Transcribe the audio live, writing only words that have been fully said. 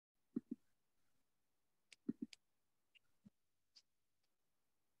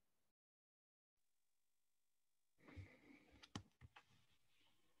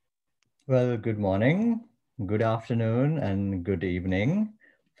Well, good morning, good afternoon, and good evening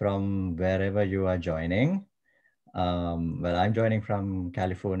from wherever you are joining. Well, I'm joining from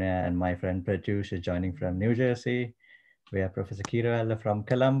California, and my friend Pratyush is joining from New Jersey. We have Professor Kiroella from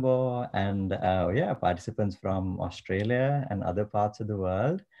Colombo, and participants from Australia and other parts of the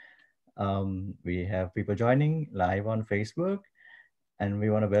world. We have people joining live on Facebook, and we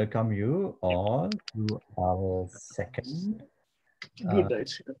want to welcome you all to our uh, Good,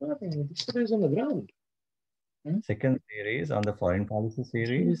 it's this is on the ground. second series on the foreign policy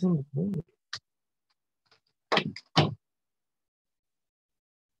series.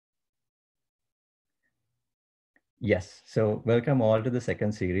 Yes, so welcome all to the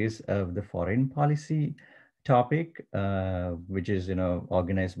second series of the foreign policy topic, which is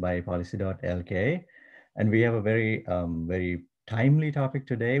organized by policy.lk, and we have a very timely topic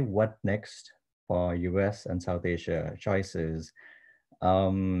today. What next for U.S. and South Asia choices?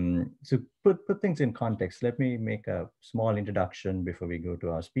 So put things in context. Let me make a small introduction before we go to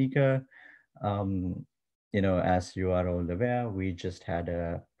our speaker. Um, as you are all aware, we just had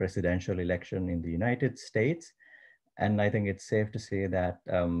a presidential election in the United States. And I think it's safe to say that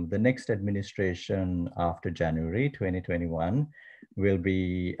the next administration after January 2021 will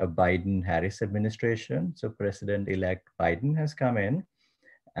be a Biden-Harris administration. So President-elect Biden has come in.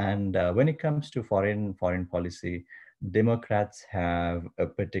 And when it comes to foreign policy, Democrats have a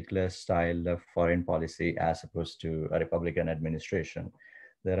particular style of foreign policy as opposed to a Republican administration.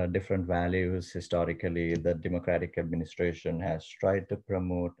 There are different values historically that Democratic administration has tried to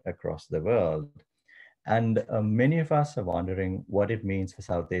promote across the world. And many of us are wondering what it means for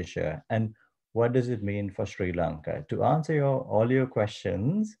South Asia and what does it mean for Sri Lanka. To answer all your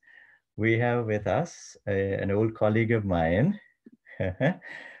questions, we have with us an old colleague of mine.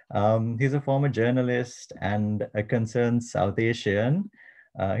 He's a former journalist and a concerned South Asian.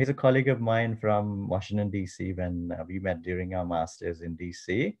 He's a colleague of mine from Washington, D.C. when we met during our masters in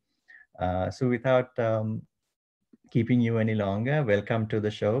D.C. So without keeping you any longer, welcome to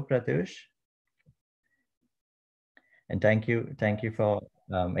the show, Pratyush. And thank you for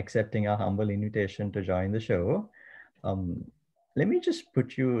accepting our humble invitation to join the show. Um, Let me just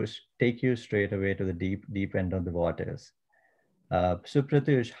take you straight away to the deep end of the waters. So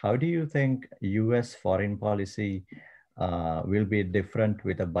Pratyush, how do you think U.S. foreign policy will be different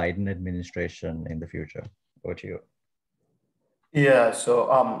with a Biden administration in the future? Over to you. Yeah,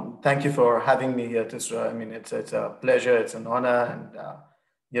 so thank you for having me here, Tisra. I mean, it's a pleasure, it's an honor,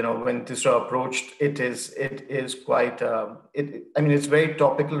 and when Tisra approached, it is quite I mean, it's very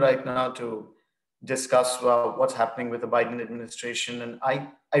topical right now to discuss what's happening with the Biden administration, and I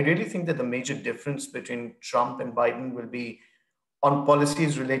really think that the major difference between Trump and Biden will be on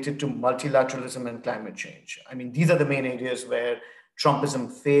policies related to multilateralism and climate change. I mean, these are the main areas where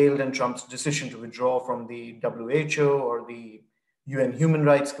Trumpism failed, and Trump's decision to withdraw from the WHO or the UN Human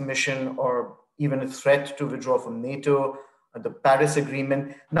Rights Commission, or even a threat to withdraw from NATO, the Paris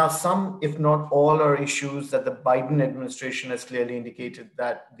Agreement. Now, some, if not all, are issues that the Biden administration has clearly indicated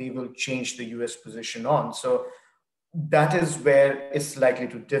that they will change the US position on. So that is where it's likely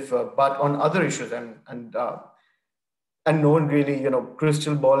to differ. But on other issues, and no one really,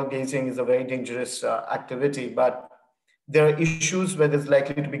 crystal ball gazing is a very dangerous activity, but there are issues where there's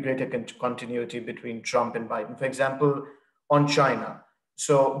likely to be greater continuity between Trump and Biden. For example, on China.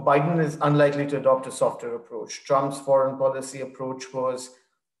 So Biden is unlikely to adopt a softer approach. Trump's foreign policy approach was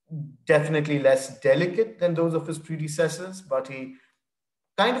definitely less delicate than those of his predecessors, but he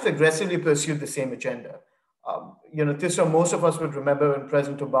kind of aggressively pursued the same agenda. Tisra, most of us would remember when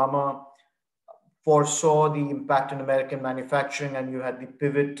President Obama foresaw the impact on American manufacturing, and you had the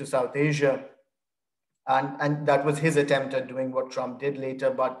pivot to South Asia. And that was his attempt at doing what Trump did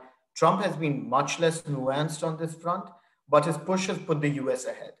later. But Trump has been much less nuanced on this front, but his push has put the US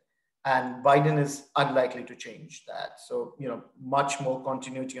ahead. And Biden is unlikely to change that. So, much more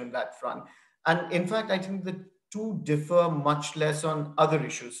continuity on that front. And in fact, I think the two differ much less on other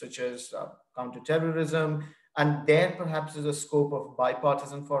issues, such as counterterrorism. And there perhaps is a scope of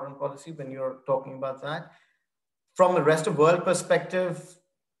bipartisan foreign policy when you're talking about that. From a rest of world perspective,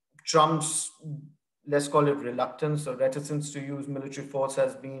 Trump's, let's call it, reluctance or reticence to use military force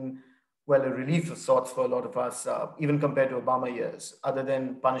has been, well, a relief of sorts for a lot of us, even compared to Obama years, other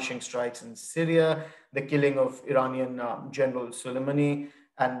than punishing strikes in Syria, the killing of Iranian General Soleimani.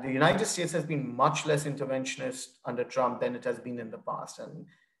 And the United States has been much less interventionist under Trump than it has been in the past. And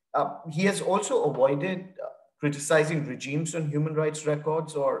he has also avoided criticizing regimes on human rights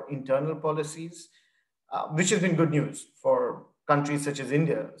records or internal policies, which has been good news for countries such as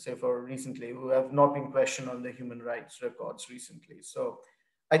India, say for recently, who have not been questioned on the human rights records recently. So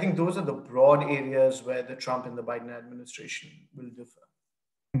I think those are the broad areas where the Trump and the Biden administration will differ.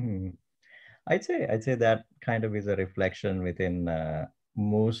 Mhm. I'd say that kind of is a reflection within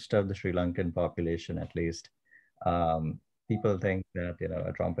most of the Sri Lankan population, at least. Um, People think that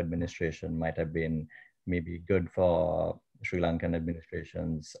a Trump administration might have been maybe good for Sri Lankan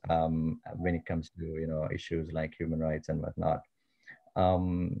administrations when it comes to issues like human rights and whatnot.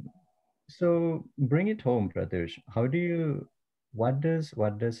 Um, so bring it home, Pratyush. What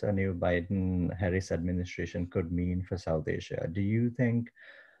does a new Biden-Harris administration could mean for South Asia? Do you think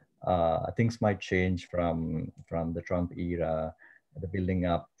things might change from the Trump era, the building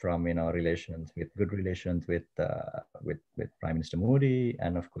up from relations with good relations with Prime Minister Modi,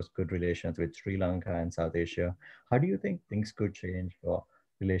 and of course good relations with Sri Lanka and South Asia. How do you think things could change for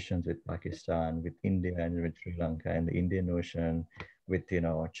relations with Pakistan, with India, and with Sri Lanka and the Indian Ocean, with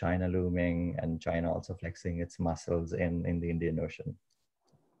China looming and China also flexing its muscles in the Indian Ocean?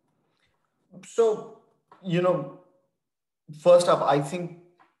 So, you know, first up, I think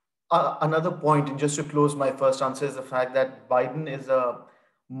another point, and just to close my first answer, is the fact that Biden is a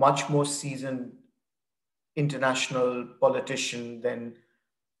much more seasoned international politician than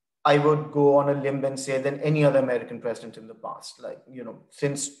I would go on a limb and say than any other American president in the past. Like,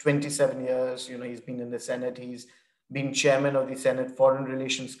 since 27 years, he's been in the Senate. He's been chairman of the Senate Foreign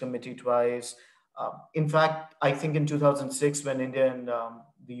Relations Committee twice. In fact, I think in 2006, when India and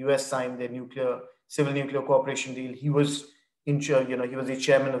the US signed their civil nuclear cooperation deal, he was he was the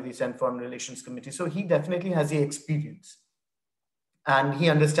chairman of the Senate Foreign Relations Committee. So he definitely has the experience, and he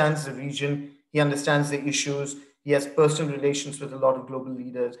understands the region, he understands the issues, he has personal relations with a lot of global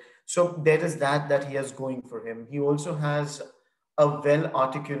leaders. So there is that he has going for him. He also has a well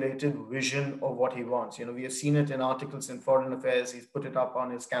articulated vision of what he wants. We have seen it in articles in Foreign Affairs. He's put it up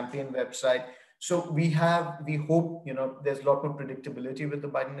on his campaign website. So we hope, there's a lot more predictability with the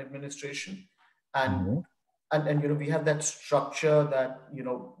Biden administration. And Mhm. we have that structure that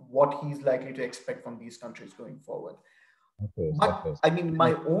what he's likely to expect from these countries going forward. Of course, of But course. I mean,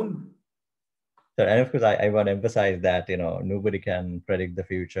 my own, So, and of course, I want to emphasize that, nobody can predict the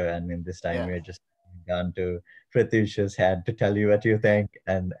future. And in this time, yeah. we're just gone to Pratyush's head to tell you what you think.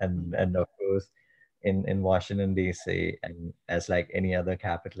 And of course, in Washington, D.C., and as like any other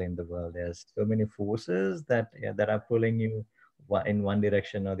capital in the world, there's so many forces that are pulling you in one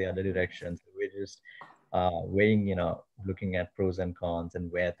direction or the other direction. So we're just weighing, looking at pros and cons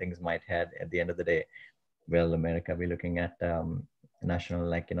and where things might head at the end of the day. Will America be looking at national,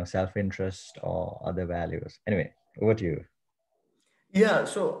 like, self-interest or other values? Anyway, over to you. Yeah.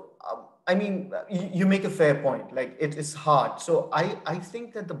 So, I mean, you make a fair point. Like, it is hard. So, I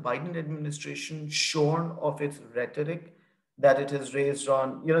think that the Biden administration, shorn of its rhetoric that it has raised on,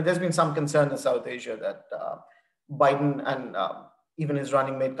 there's been some concern in South Asia that Biden and even his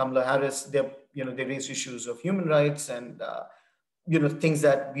running mate Kamala Harris, they raised issues of human rights and things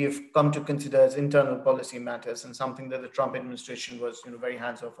that we have come to consider as internal policy matters, and something that the Trump administration was very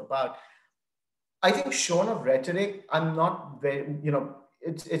hands off about. I think shorn of rhetoric, I'm not very,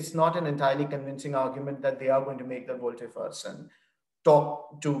 it's not an entirely convincing argument that they are going to make the volte first and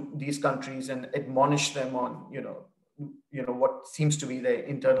talk to these countries and admonish them on, what seems to be their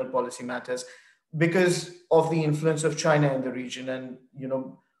internal policy matters because of the influence of China in the region. And,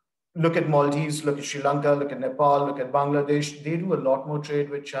 look at Maldives, look at Sri Lanka, look at Nepal, look at Bangladesh. They do a lot more trade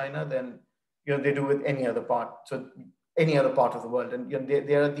with China than, they do with any other part. So any other part of the world. And,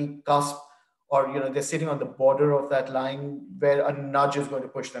 they are the cusp, or they're sitting on the border of that line where a nudge is going to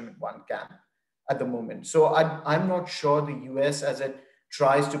push them in one camp at the moment. So I'm not sure the US, as it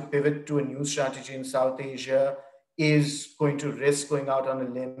tries to pivot to a new strategy in South Asia, is going to risk going out on a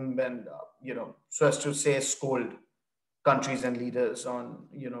limb and so as to say scold countries and leaders on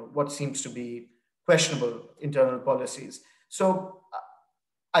what seems to be questionable internal policies. So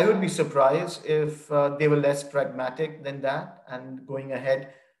I would be surprised if they were less pragmatic than that and going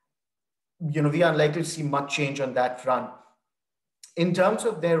ahead. We are unlikely to see much change on that front. In terms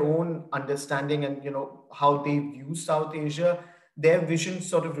of their own understanding and how they view South Asia, their vision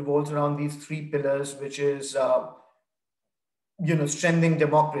sort of revolves around these three pillars, which is strengthening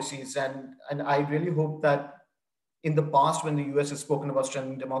democracies. And I really hope that in the past, when the US has spoken about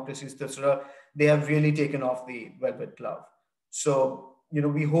strengthening democracies, they have really taken off the velvet glove. So,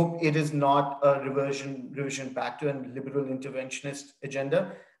 we hope it is not a revision back to a liberal interventionist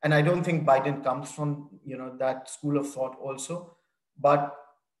agenda. And I don't think Biden comes from, that school of thought also. But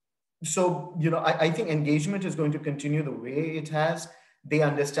so, I think engagement is going to continue the way it has. They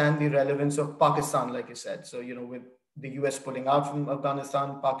understand the relevance of Pakistan, like you said. So, with the US pulling out from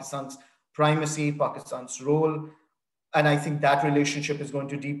Afghanistan, Pakistan's primacy, Pakistan's role, And I think that relationship is going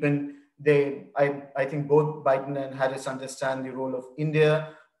to deepen. I think both Biden and Harris understand the role of India.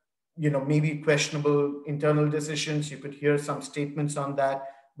 Maybe questionable internal decisions. You could hear some statements on that,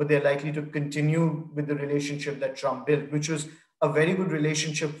 but they're likely to continue with the relationship that Trump built, which was a very good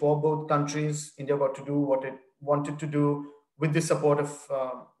relationship for both countries. India got to do what it wanted to do with the support of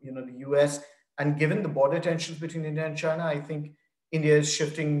the US. And given the border tensions between India and China, I think India is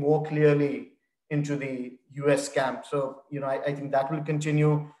shifting more clearly into the US camp. So I think that will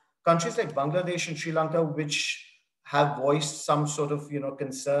continue. Countries like Bangladesh and Sri Lanka, which have voiced some sort of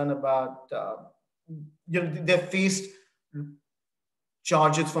concern about they've faced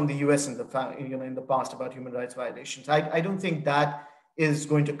charges from the US in the past about human rights violations. I don't think that is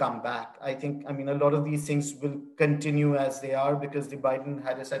going to come back. A lot of these things will continue as they are because the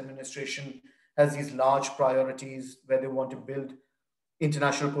Biden-Harris administration has these large priorities where they want to build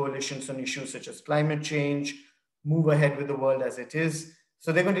international coalitions on issues such as climate change, move ahead with the world as it is.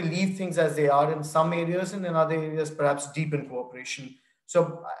 So they're going to leave things as they are in some areas, and in other areas, perhaps deepen cooperation.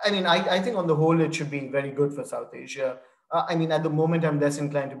 So, I think on the whole, it should be very good for South Asia. At the moment, I'm less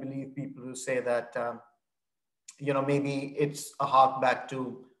inclined to believe people who say that, maybe it's a hark back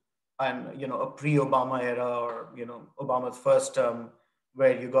to, a pre-Obama era or, Obama's first term,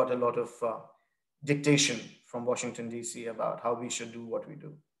 where you got a lot of dictation from Washington, D.C. about how we should do what we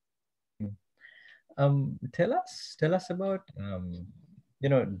do. Tell us about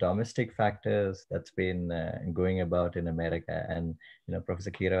domestic factors that's been going about in America. And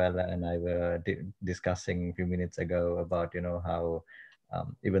Professor Kirawala and I were discussing a few minutes ago about how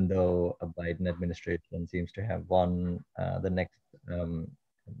even though a Biden administration seems to have won the next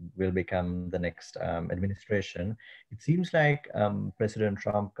will become the next administration, it seems like President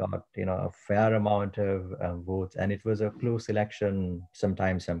Trump got a fair amount of votes, and it was a close election.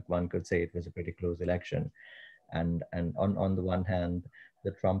 Sometimes one could say it was a pretty close election. And on the one hand,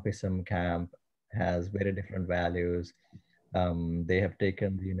 the Trumpism camp has very different values. They have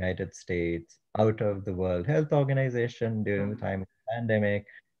taken the United States out of the World Health Organization during the time of the pandemic.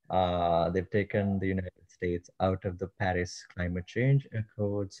 They've taken the United States out of the Paris Climate Change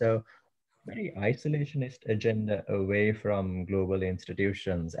Accord. So very isolationist agenda away from global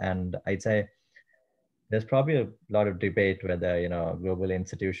institutions. And I'd say there's probably a lot of debate whether global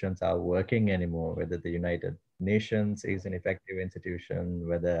institutions are working anymore, whether the United Nations is an effective institution,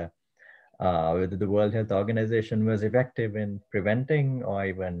 whether the World Health Organization was effective in preventing or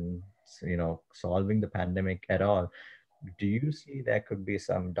even solving the pandemic at all. Do you see there could be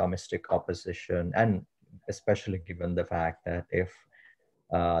some domestic opposition, and especially given the fact that if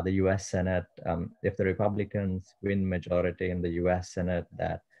the U.S. Senate, if the Republicans win majority in the U.S. Senate,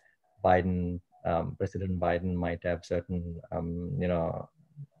 that President Biden might have certain,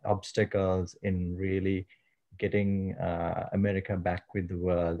 obstacles in really getting America back with the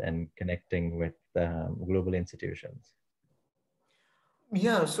world and connecting with global institutions?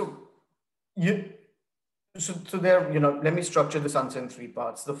 Yeah. You, so there, let me structure this answer in three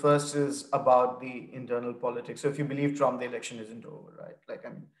parts. The first is about the internal politics. So if you believe Trump, the election isn't over, right?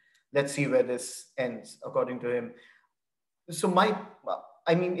 Let's see where this ends, according to him. So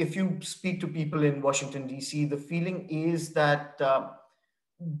if you speak to people in Washington, D.C., the feeling is that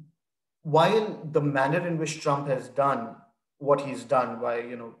while the manner in which Trump has done what he's done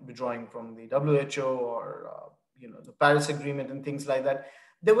by, withdrawing from the WHO or, the Paris Agreement and things like that,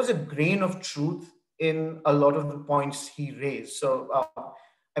 there was a grain of truth in a lot of the points he raised. So,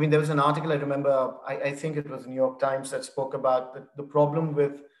 there was an article I remember, I think it was the New York Times, that spoke about the problem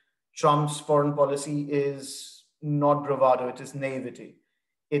with Trump's foreign policy is not bravado, it is naivety.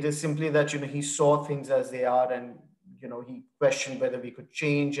 It is simply that, he saw things as they are, and, he questioned whether we could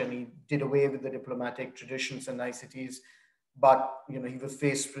change, and he did away with the diplomatic traditions and niceties. But, he was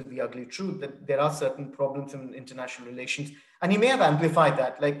faced with the ugly truth that there are certain problems in international relations. And he may have amplified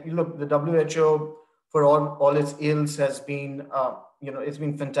that. Like, look, the WHO, for all its ills, has been, it's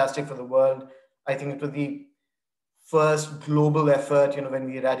been fantastic for the world. I think it was the first global effort, when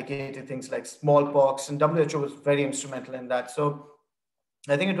we eradicated things like smallpox, and WHO was very instrumental in that. So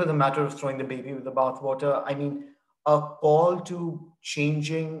I think it was a matter of throwing the baby with the bathwater. A call to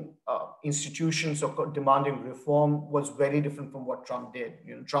changing institutions or demanding reform was very different from what Trump did.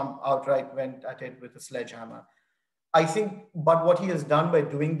 Trump outright went at it with a sledgehammer. I think, but what he has done by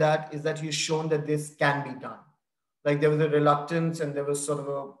doing that is that he's shown that this can be done. Like, there was a reluctance and there was sort of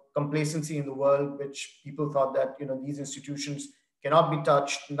a complacency in the world, which people thought that, these institutions cannot be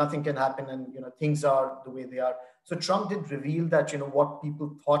touched, nothing can happen, and, things are the way they are. So Trump did reveal that, what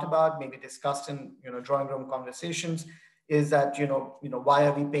people thought about, maybe discussed in, drawing room conversations, is that, why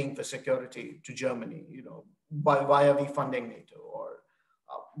are we paying for security to Germany? Why are we funding NATO? Or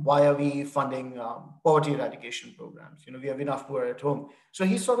why are we funding poverty eradication programs? We have enough poor at home. So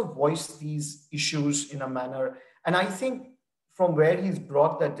he sort of voiced these issues in a manner. And I think from where he's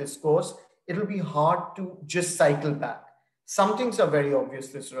brought that discourse, it'll be hard to just cycle back. Some things are very obvious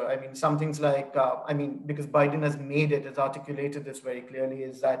this year. I mean, some things like, because Biden has made it, has articulated this very clearly,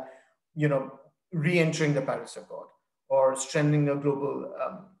 is that, re-entering the Paris Accord or strengthening a global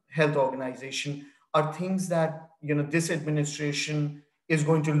health organization are things that, this administration is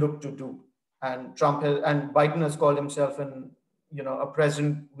going to look to do. And and Biden has called himself a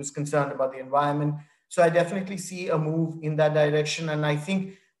president who's concerned about the environment. So I definitely see a move in that direction. And I think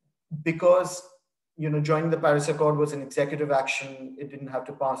because joining the Paris Accord was an executive action, it didn't have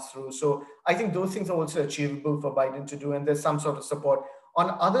to pass through. So I think those things are also achievable for Biden to do, and there's some sort of support. On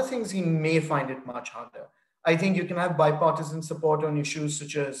other things, he may find it much harder. I think you can have bipartisan support on issues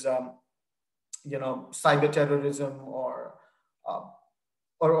such as cyber terrorism, uh,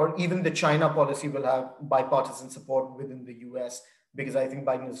 or even the China policy will have bipartisan support within the US, because I think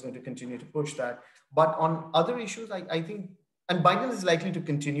Biden is going to continue to push that. But on other issues, I think, and Biden is likely to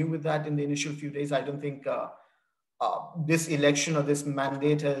continue with that in the initial few days. I don't think this election or this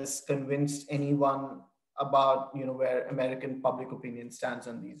mandate has convinced anyone about where American public opinion stands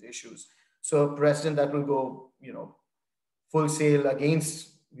on these issues. So a president that will go full sail against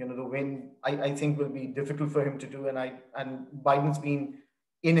the wind, I think will be difficult for him to do. And Biden's been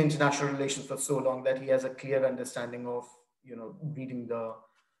in international relations for so long that he has a clear understanding of reading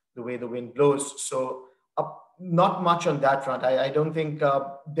the way the wind blows. So not much on that front. I don't think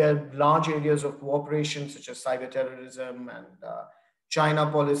there are large areas of cooperation such as cyber terrorism and China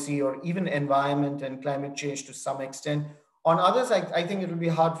policy, or even environment and climate change to some extent. On others, I think it will be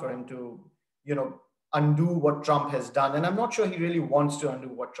hard for him to undo what Trump has done. And I'm not sure he really wants to undo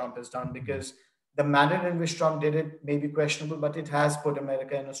what Trump has done, because the manner in which Trump did it may be questionable, but it has put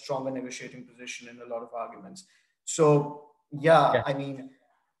America in a stronger negotiating position in a lot of arguments. So, yeah, Yeah. I mean,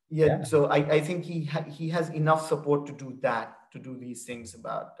 yeah, Yeah. so I think he has enough support to do that, to do these things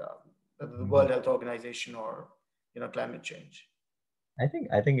about the Mhm. World Health Organization or climate change. I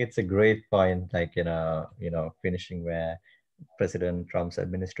think it's a great point, like finishing where President Trump's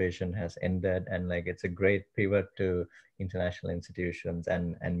administration has ended, and like it's a great pivot to international institutions,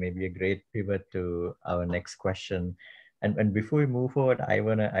 and maybe a great pivot to our next question. And before we move forward, I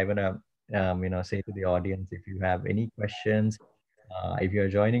wanna say to the audience, if you have any questions, if you're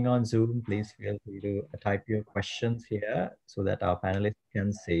joining on Zoom, please feel free to type your questions here so that our panelists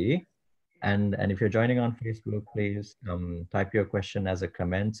can see. And if you're joining on Facebook, please type your question as a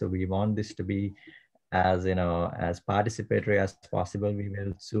comment. So we want this to be as as participatory as possible. We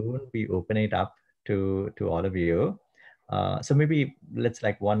will soon be opening it up to all of you. So maybe let's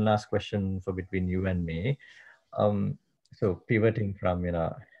like one last question for between you and me. So pivoting from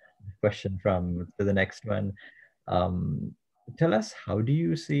question from to the next one. Um, Tell us, how do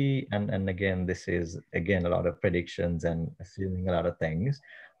you see, and again, this is again a lot of predictions and assuming a lot of things.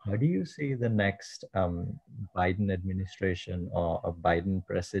 How do you see the next Biden administration or a Biden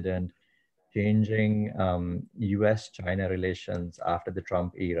president changing U.S.-China relations after the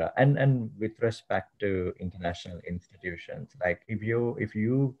Trump era, and with respect to international institutions? Like, if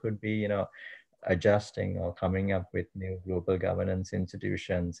you could be, adjusting or coming up with new global governance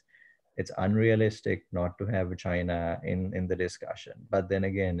institutions, it's unrealistic not to have China in the discussion. But then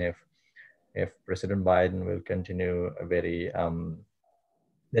again, if President Biden will continue a very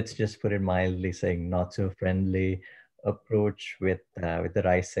let's just put it mildly, saying not so friendly approach with the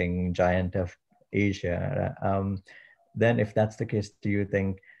rising giant of Asia, then if that's the case, do you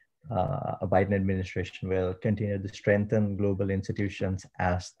think a Biden administration will continue to strengthen global institutions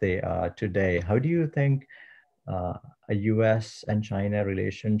as they are today? How do you think uh, a U.S. and China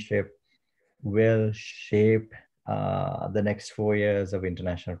relationship will shape the next 4 years of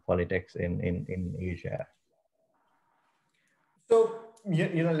international politics in Asia? So,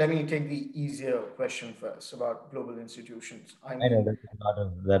 let me take the easier question first about global institutions. I I know mean,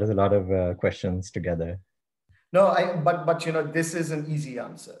 that is a lot of questions together. no, but this is an easy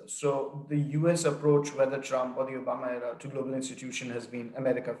answer. So the U.S. approach, whether Trump or the Obama era, to global institution has been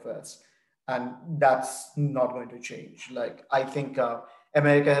America first, and that's not going to change. Like, I think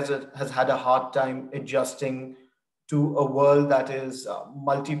America has had a hard time adjusting to a world that is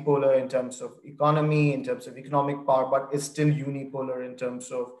multipolar in terms of economy, in terms of economic power, but is still unipolar in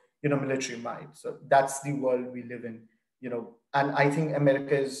terms of military might. So that's the world we live in. And I think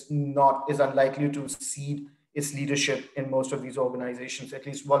America is unlikely to cede its leadership in most of these organizations, at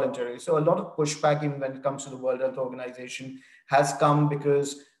least voluntarily. So a lot of pushback, even when it comes to the World Health Organization, has come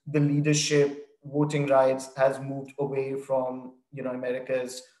because the leadership, voting rights has moved away from,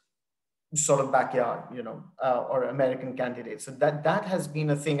 America's sort of backyard, or American candidates. So that has been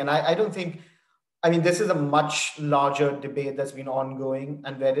a thing. And I don't think, I mean, this is a much larger debate that's been ongoing,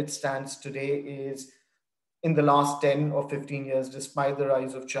 and where it stands today is, in the last 10 or 15 years, despite the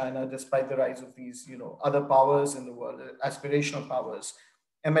rise of China, despite the rise of these, other powers in the world, aspirational powers,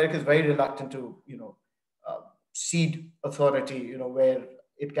 America is very reluctant to, cede authority, where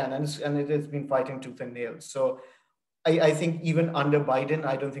it can, and it has been fighting tooth and nail. So I think even under Biden,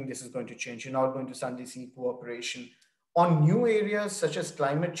 I don't think this is going to change. You're not going to suddenly see cooperation. On new areas such as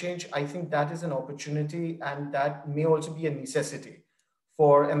climate change, I think that is an opportunity, and that may also be a necessity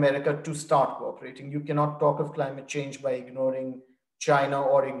for America to start cooperating. You cannot talk of climate change by ignoring China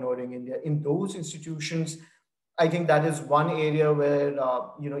or ignoring India. In those institutions, I think that is one area where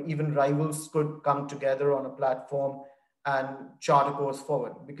even rivals could come together on a platform and chart a course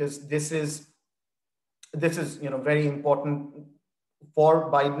forward, because this is very important for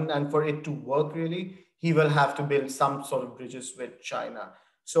Biden, and for it to work really, he will have to build some sort of bridges with China.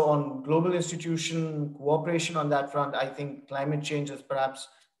 So on global institution cooperation on that front, I think climate change is perhaps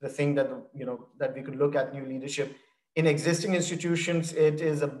the thing that that we could look at new leadership. In existing institutions, it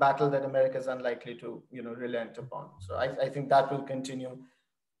is a battle that America is unlikely to relent upon. So I think that will continue.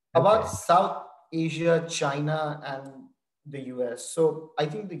 About Okay. South Asia, China, and the US. So I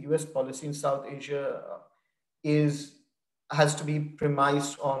think the US policy in South Asia is has to be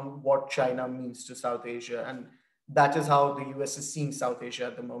premised on what China means to South Asia, and that is how the US is seeing South Asia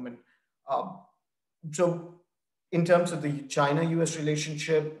at the moment. Um, so, in terms of the China-US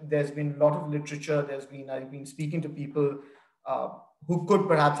relationship, there's been a lot of literature. I've been speaking to people uh, who could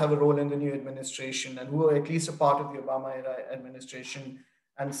perhaps have a role in the new administration, and who are at least a part of the Obama era administration,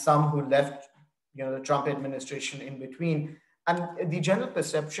 and some who left, the Trump administration in between. And the general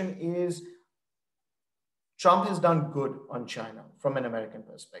perception is Trump has done good on China from an American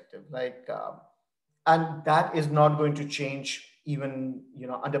perspective, and that is not going to change even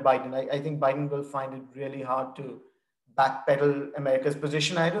under Biden. I think Biden will find it really hard to backpedal America's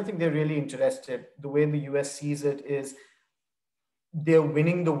position. I don't think they're really interested. The way the US sees it is, they're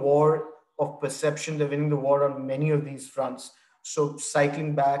winning the war of perception. They're winning the war on many of these fronts. So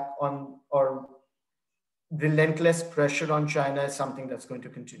cycling back on, or relentless pressure on China, is something that's going to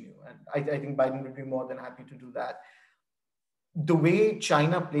continue. And I think Biden would be more than happy to do that. The way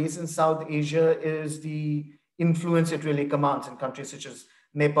China plays in South Asia is the influence it really commands in countries such as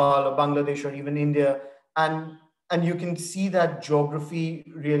Nepal or Bangladesh or even India. And you can see that geography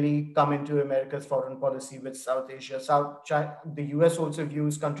really come into America's foreign policy with South Asia. The US also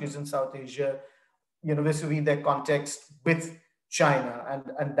views countries in South Asia, vis-a-vis their context with China,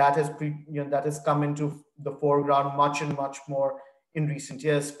 and that that has come into the foreground much and much more in recent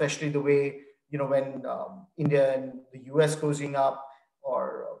years, especially the way when India and the US closing up,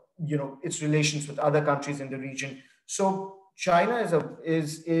 or its relations with other countries in the region. So China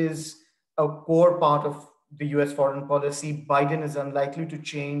is a core part of the US foreign policy. Biden is unlikely to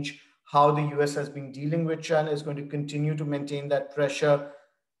change how the US has been dealing with China, is going to continue to maintain that pressure.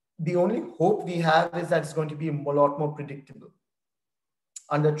 The only hope we have is that it's going to be a lot more predictable.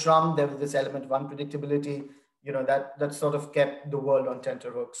 Under Trump, there was this element of unpredictability, that sort of kept the world on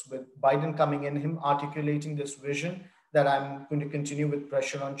tenterhooks. With Biden coming in, him articulating this vision that I'm going to continue with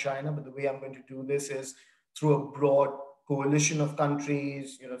pressure on China, but the way I'm going to do this is through a broad coalition of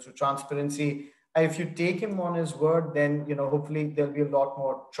countries, through transparency. And if you take him on his word, then hopefully there'll be a lot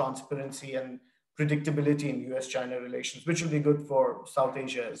more transparency and predictability in US-China relations, which will be good for South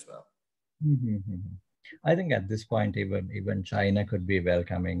Asia as well. Mhm. I think at this point, even China could be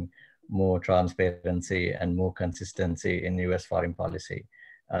welcoming more transparency and more consistency in U.S. foreign policy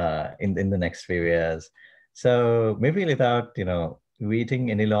in the next few years. So maybe without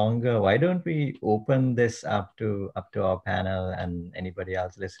waiting any longer, why don't we open this up to our panel and anybody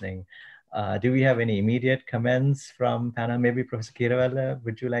else listening? Do we have any immediate comments from panel? Maybe Professor Kiravella,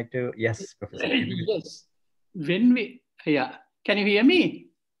 would you like to? Yes, Professor Kiravella. Yes. Yeah. Can you hear me?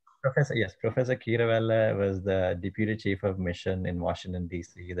 Professor Kiravella was the Deputy Chief of Mission in Washington,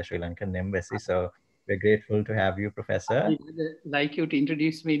 D.C., the Sri Lankan Embassy. So we're grateful to have you, Professor. I'd like you to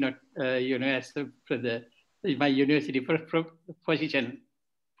introduce me, not, as my university position.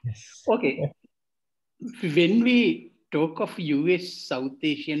 Yes. Okay. When we talk of US South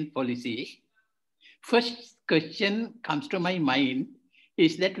Asian policy, first question comes to my mind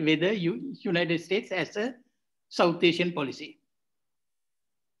is that whether United States has a South Asian policy.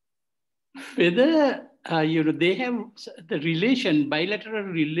 Whether they have the bilateral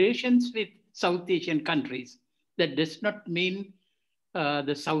relations with South Asian countries. That does not mean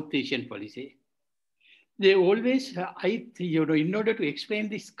the South Asian policy. They always, in order to explain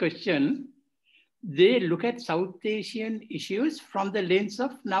this question, they look at South Asian issues from the lens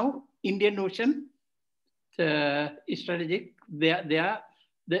of now Indian Ocean strategic. The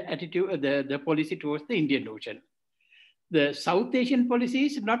attitude, the policy towards the Indian Ocean. The South Asian policy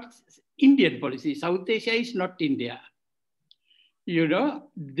is not Indian policy. South Asia is not India.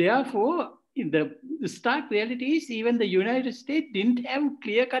 Therefore, in the stark reality is even the United States didn't have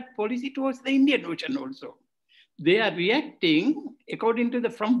clear-cut policy towards the Indian Ocean also. They are reacting, according to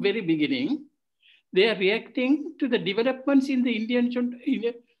from very beginning, they are reacting to the developments in the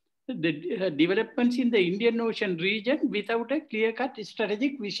developments in the Indian Ocean region without a clear-cut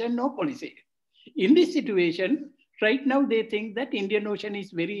strategic vision or policy. In this situation, right now they think that Indian Ocean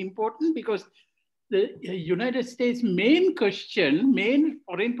is very important because the United States' main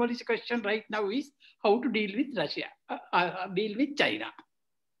foreign policy question right now is how to deal with Russia, deal with China,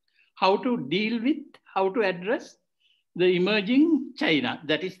 how to address the emerging China.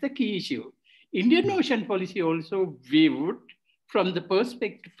 That is the key issue. Indian Ocean policy also viewed from the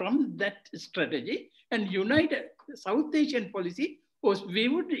perspective, from that strategy, and South Asian policy was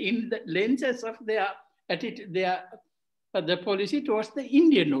viewed in the lenses of the policy towards the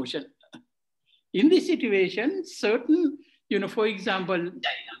Indian Ocean. In this situation, certain, for example,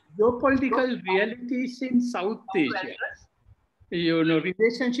 geopolitical realities in South Asia,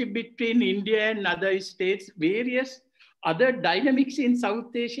 relationship between India and other states, various other dynamics in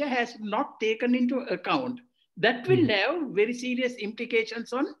South Asia has not taken into account. That will have very serious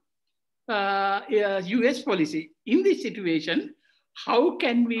implications on US policy. In this situation, how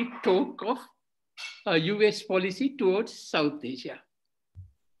can we talk of US policy towards South Asia?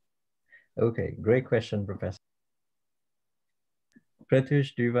 Okay, great question, Professor.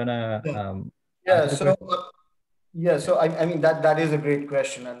 Pratyush, do you want to? So I mean, that is a great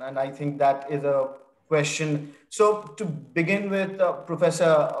question. And I think that is a question. So to begin with,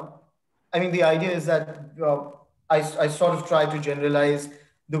 Professor, I mean, the idea is that I sort of try to generalize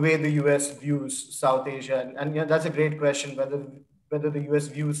the way the US views South Asia. And that's a great question, whether the US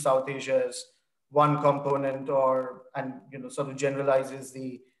views South Asia as one component and sort of generalizes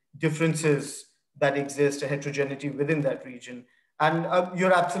the differences that exist, a heterogeneity within that region. And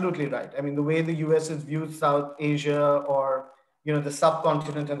you're absolutely right. I mean, the way the US has viewed South Asia or the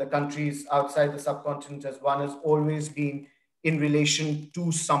subcontinent and the countries outside the subcontinent as one has always been in relation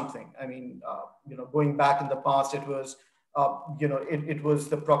to something. I mean, going back in the past, it was, it was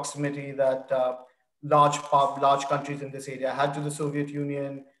the proximity that large countries in this area had to the Soviet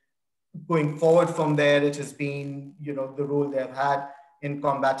Union. Going forward from there, it has been, the role they have had in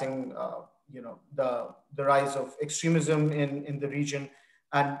combating, the rise of extremism in the region.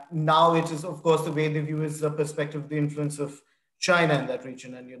 And now it is, of course, the way they view is the perspective, the influence of China in that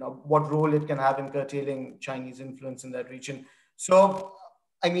region and, what role it can have in curtailing Chinese influence in that region. So,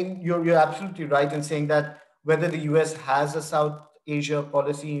 I mean, you're absolutely right in saying that whether the US has a South Asia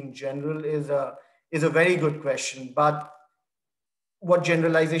policy in general is a very good question. But what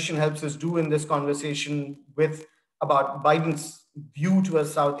generalization helps us do in this conversation about Biden's view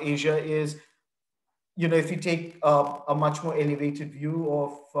towards South Asia is, if you take a much more elevated view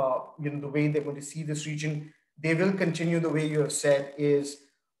of, the way they're going to see this region, they will continue the way you have said is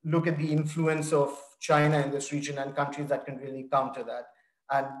look at the influence of China in this region and countries that can really counter that.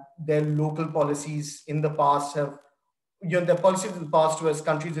 And their local policies in the past have, their policies in the past towards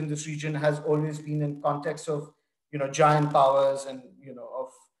countries in this region has always been in context of, giant powers and, of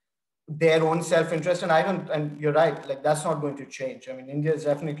their own self-interest. And you're right, like that's not going to change. I mean, India is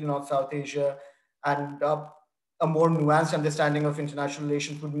definitely not South Asia, and a more nuanced understanding of international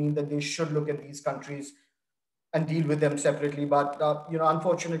relations would mean that they should look at these countries and deal with them separately. But,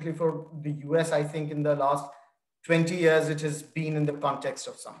 unfortunately for the US, I think in the last 20 years, it has been in the context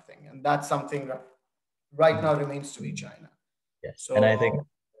of something. And that something right now remains to be China. Yes. So, and I think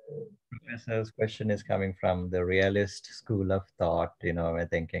Professor's question is coming from the realist school of thought, we're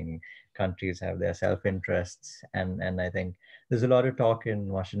thinking countries have their self-interests. And I think there's a lot of talk in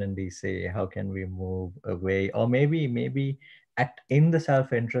Washington, D.C., how can we move away, or maybe act in the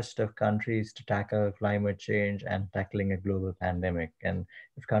self-interest of countries to tackle climate change and tackling a global pandemic. And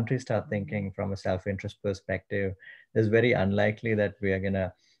if countries start thinking from a self-interest perspective, it's very unlikely that we are going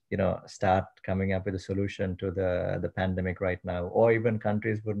to start coming up with a solution to the pandemic right now, or even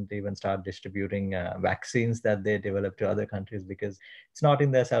countries wouldn't even start distributing vaccines that they develop to other countries because it's not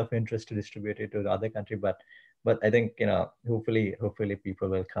in their self-interest to distribute it to the other country. But I think, hopefully people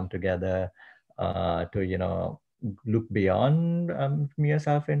will come together to look beyond mere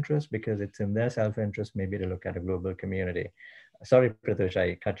self-interest, because it's in their self-interest maybe to look at a global community. Sorry, Pratyush,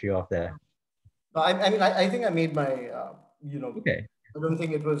 I cut you off there. I think I made my, Okay. I don't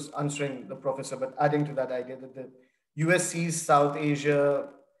think it was answering the professor, but adding to that idea that the US sees South Asia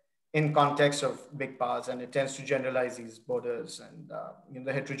in context of big powers, and it tends to generalize these borders and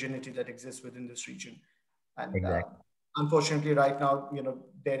the heterogeneity that exists within this region. And Exactly. unfortunately, right now,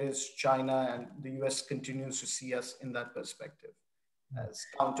 there is China, and the US continues to see us in that perspective as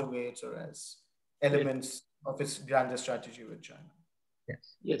counterweights or as elements of its grander strategy with China.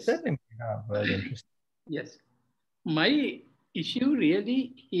 Yes. Yes. Certainly. Very interesting. Yes. My issue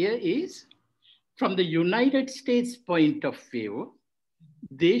really here is, from the United States point of view,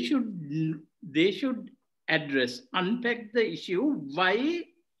 they should unpack the issue why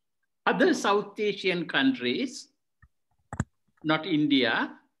other South Asian countries, not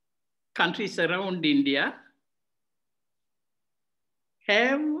India, countries around India,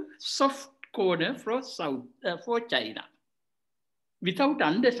 have soft corner for China. Without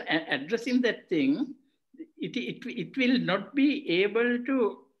addressing that thing, it will not be able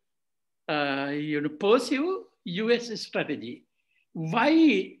to pursue US strategy.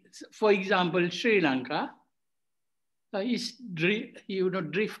 Why, for example, Sri Lanka is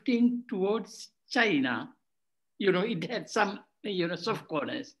drifting towards China? It had some soft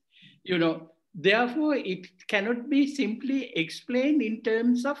corners. Therefore, it cannot be simply explained in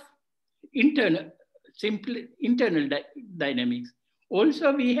terms of internal dynamics.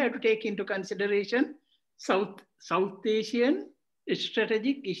 Also, we have to take into consideration South Asian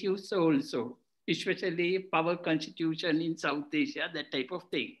strategic issues also, especially power constitution in South Asia, that type of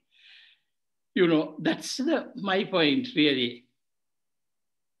thing. That's my point, really.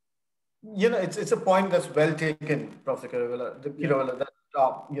 It's a point that's well taken, Professor Kiravela,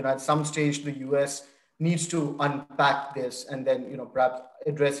 that at some stage the US needs to unpack this and then perhaps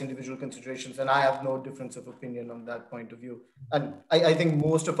address individual considerations. And I have no difference of opinion on that point of view. And I think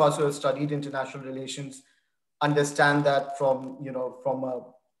most of us who have studied international relations understand that from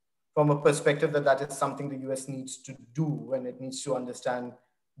a perspective that is something the US needs to do when it needs to understand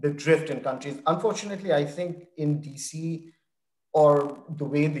the drift in countries. Unfortunately, I think in DC, or the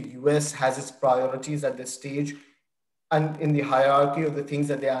way the US has its priorities at this stage, and in the hierarchy of the things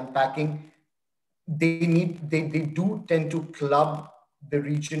that they're unpacking, they do tend to club the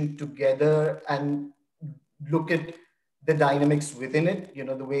region together and look at the dynamics within it,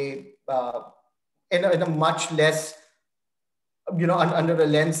 the way in a much less, under a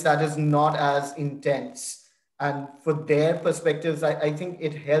lens that is not as intense. And for their perspectives, I think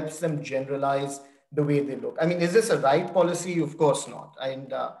it helps them generalize the way they look. I mean, is this a right policy? Of course not.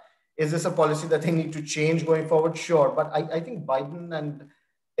 And is this a policy that they need to change going forward? Sure. But I think Biden and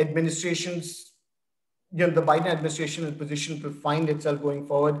administrations, the Biden administration and position will find itself going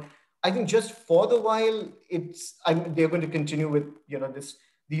forward. I think just for the while, they're going to continue with,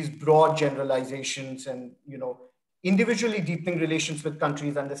 these broad generalizations and, individually deepening relations with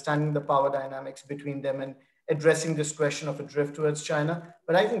countries, understanding the power dynamics between them, and addressing this question of a drift towards China.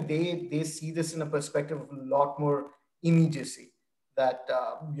 But I think they see this in a perspective of a lot more immediacy, that,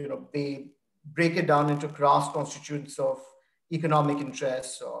 they break it down into cross constituents of economic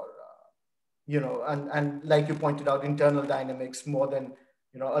interests, or, and like you pointed out, internal dynamics more than,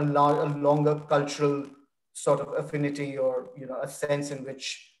 a longer cultural sort of affinity, or, a sense in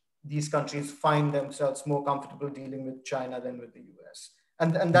which these countries find themselves more comfortable dealing with China than with the US.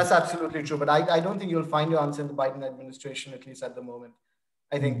 And that's absolutely true. But I don't think you'll find your answer in the Biden administration, at least at the moment.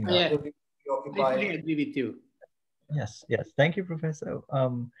 I think they'll be occupied. I agree with you. Yes. Thank you, Professor.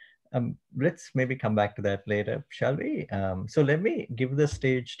 Let's maybe come back to that later, shall we? So let me give the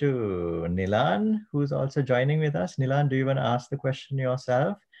stage to Nilan, who's also joining with us. Nilan, do you want to ask the question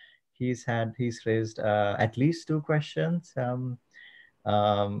yourself? He's raised at least 2 questions.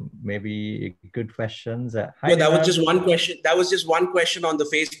 Maybe good questions. Hi, that was just one question. That was just one question on the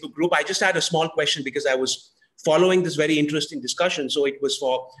Facebook group. I just had a small question because I was following this very interesting discussion. So it was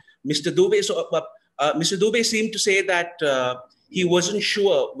for Mr. Dubey. So Mr. Dubey seemed to say that he wasn't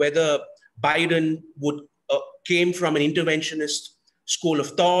sure whether Biden came from an interventionist school of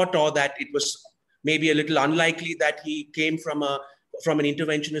thought, or that it was maybe a little unlikely that he came from an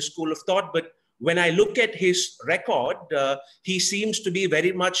interventionist school of thought. But when I look at his record, he seems to be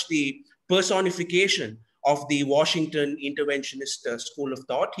very much the personification of the Washington interventionist school of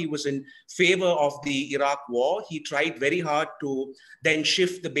thought. He was in favor of the Iraq war. He tried very hard to then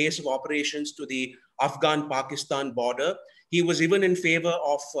shift the base of operations to the Afghan-Pakistan border. He was even in favor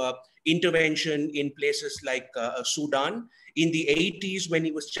of intervention in places like Sudan. In the 80s, when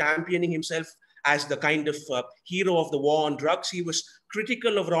he was championing himself as the kind of hero of the war on drugs. He was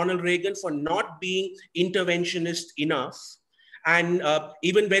critical of Ronald Reagan for not being interventionist enough. And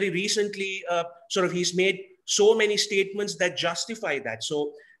even very recently, he's made so many statements that justify that.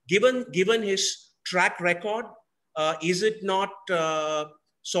 So given his track record, is it not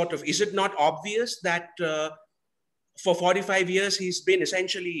obvious that for 45 years he's been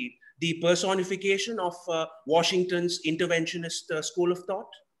essentially the personification of Washington's interventionist school of thought?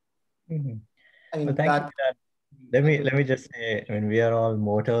 Mm-hmm. I mean, Well, thank you for that. Let me just say, I mean, we are all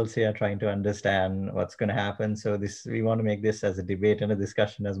mortals here trying to understand what's going to happen. So we want to make this as a debate and a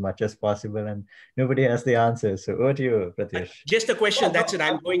discussion as much as possible, and nobody has the answers. So over to you, Pratyush. Just a question. That's it.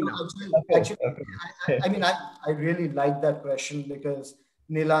 I'm going now. Actually, I mean, I really like that question because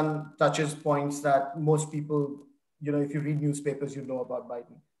Nilan touches points that most people, if you read newspapers, you know about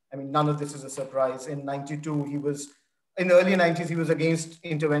Biden. I mean, none of this is a surprise. In '92, in the early '90s, he was against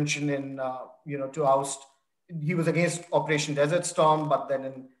intervention to oust. He was against Operation Desert Storm, but then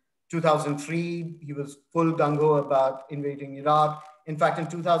in 2003, he was full gung-ho about invading Iraq. In fact, in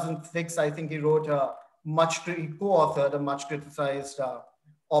 2006, I think he wrote he co-authored a much criticized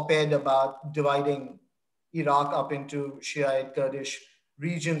op-ed about dividing Iraq up into Shiite Kurdish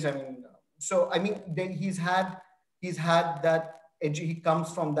regions. I mean, he's had that edge. He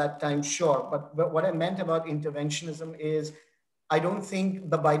comes from that time, sure. But what I meant about interventionism is, I don't think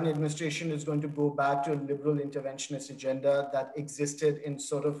the Biden administration is going to go back to a liberal interventionist agenda that existed in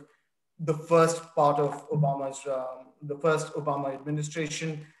sort of the first part of the first Obama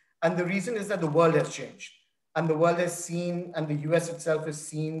administration. And the reason is that the world has changed, and the world has seen, and the US itself has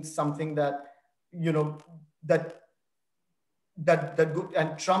seen something that, and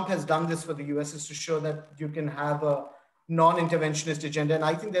Trump has done this for the US, is to show that you can have a non-interventionist agenda. And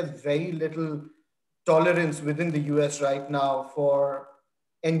I think there's very little tolerance within the US right now for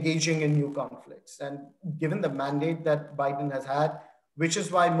engaging in new conflicts. And given the mandate that Biden has had, which is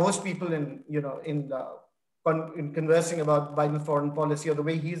why most people in conversing about Biden's foreign policy, or the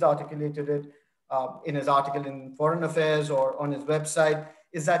way he's articulated it in his article in Foreign Affairs or on his website,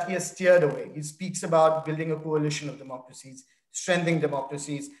 is that he has steered away. He speaks about building a coalition of democracies, strengthening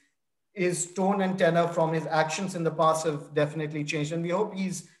democracies. His tone and tenor from his actions in the past have definitely changed. And we hope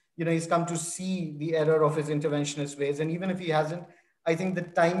he's come to see the error of his interventionist ways. And even if he hasn't, I think the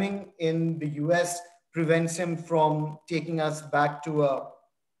timing in the US prevents him from taking us back to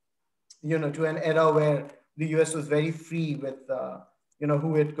to an era where the US was very free with,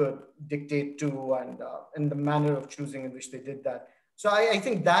 who it could dictate to and the manner of choosing in which they did that. So I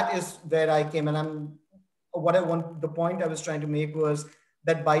think that is where I came. And the point I was trying to make was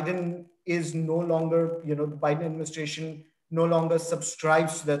that Biden is no longer, the Biden administration no longer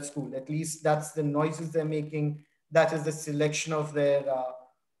subscribes to that school. At least that's the noises they're making. That is the selection of their,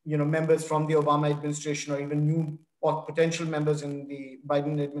 members from the Obama administration, or even new or potential members in the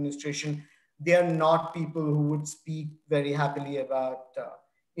Biden administration. They are not people who would speak very happily about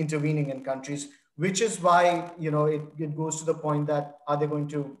intervening in countries, which is why, it goes to the point that, are they going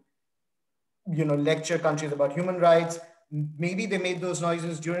to, lecture countries about human rights? Maybe they made those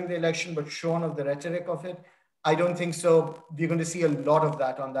noises during the election, but shorn of the rhetoric of it. I don't think so. We're going to see a lot of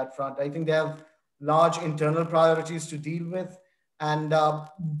that on that front. I think they have large internal priorities to deal with, and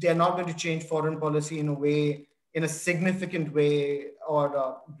they're not going to change foreign policy in a significant way,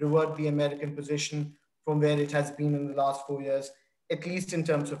 or revert the American position from where it has been in the last 4 years, at least in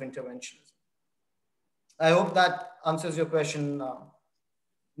terms of interventionism. I hope that answers your question,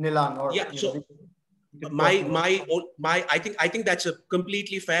 Nilan. Or, yeah. So I think that's a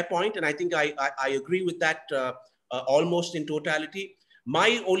completely fair point, and I think I agree with that almost in totality.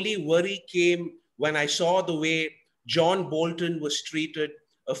 My only worry came when I saw the way John Bolton was treated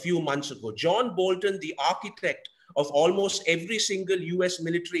a few months ago. John Bolton, the architect of almost every single US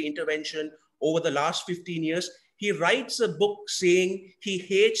military intervention over the last 15 years, he writes a book saying he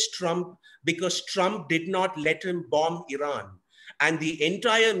hates Trump because Trump did not let him bomb Iran. And the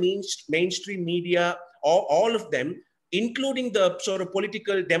entire mainstream media, all of them, including the sort of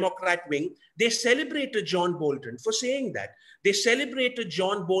political Democrat wing, they celebrated John Bolton for saying that. They celebrated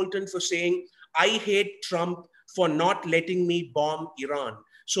John Bolton for saying, I hate Trump for not letting me bomb Iran.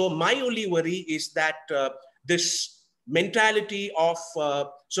 So my only worry is that this mentality of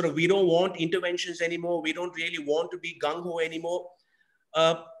we don't want interventions anymore, we don't really want to be gung-ho anymore.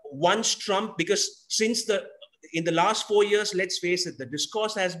 Once Trump, because in the last 4 years, let's face it, the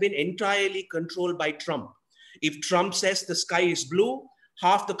discourse has been entirely controlled by Trump. If Trump says the sky is blue,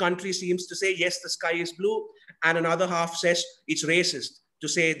 half the country seems to say, yes, the sky is blue, and another half says it's racist to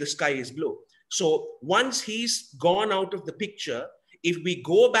say the sky is blue. So once he's gone out of the picture, if we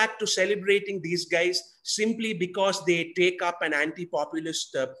go back to celebrating these guys simply because they take up an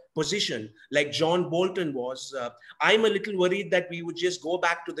anti-populist position, like John Bolton was, I'm a little worried that we would just go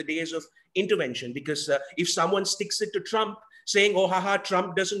back to the days of intervention, because if someone sticks it to Trump saying, oh, haha,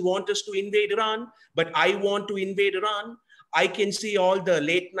 Trump doesn't want us to invade Iran, but I want to invade Iran, I can see all the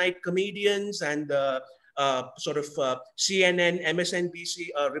late night comedians and the CNN, MSNBC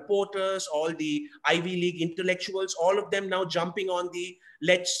reporters, all the Ivy League intellectuals, all of them now jumping on the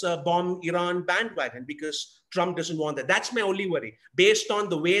let's bomb Iran bandwagon because Trump doesn't want that. That's my only worry, based on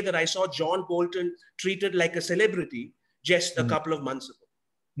the way that I saw John Bolton treated like a celebrity just a couple of months ago.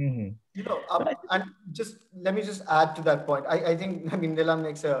 And just let me just add to that point. I think, Nilam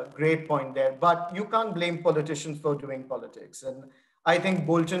makes a great point there, but you can't blame politicians for doing politics. And I think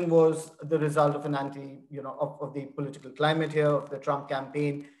Bolton was the result of an of the political climate here, of the Trump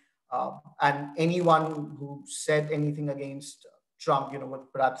campaign. And anyone who said anything against Trump, was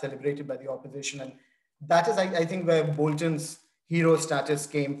perhaps celebrated by the opposition. And that is, I think, where Bolton's hero status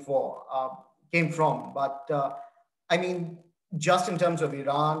came from. But just in terms of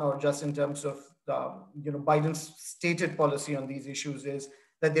Iran, or just in terms of Biden's stated policy on these issues, is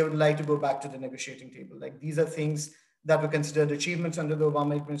that they would like to go back to the negotiating table. Like, these are things that were considered achievements under the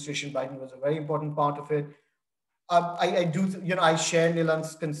Obama administration. Biden was a very important part of it. I share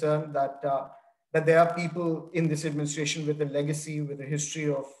Nilan's concern that there are people in this administration with a legacy, with a history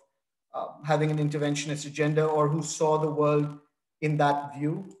of having an interventionist agenda, or who saw the world in that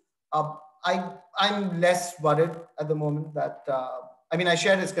view. I'm less worried at the moment that, I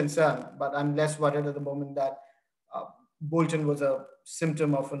share his concern, but I'm less worried at the moment that Bolton was a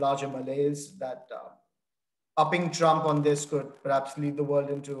symptom of a larger malaise, that upping Trump on this could perhaps lead the world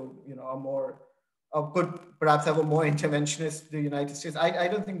into, could perhaps have a more interventionist the United States. I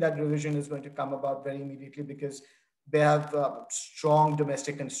don't think that revision is going to come about very immediately, because they have strong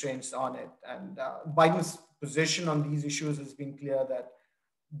domestic constraints on it. And Biden's position on these issues has been clear, that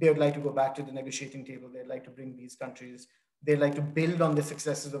they would like to go back to the negotiating table. They'd like to bring these countries, they'd like to build on the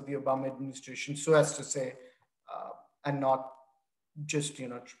successes of the Obama administration, so as to say, and not just,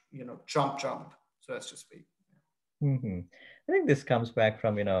 Trump, so as to speak. I think this comes back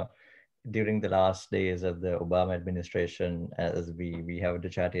from, during the last days of the Obama administration, as we have the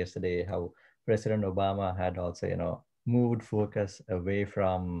chat yesterday, how President Obama had also, moved focus away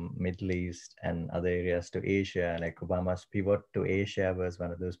from Middle East and other areas to Asia. Like, Obama's pivot to Asia was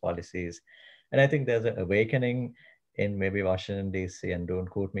one of those policies. And I think there's an awakening in maybe Washington, D.C., and don't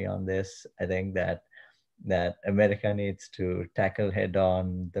quote me on this. I think that America needs to tackle head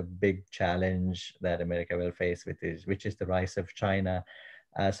on the big challenge that America will face, which is the rise of China,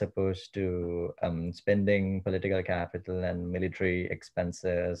 as opposed to spending political capital and military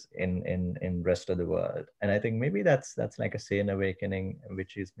expenses in rest of the world. And I think maybe that's like a sane awakening,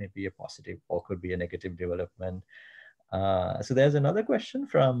 which is maybe a positive or could be a negative development. So there's another question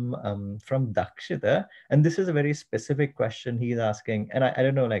from Dakshita, and this is a very specific question he's asking. And I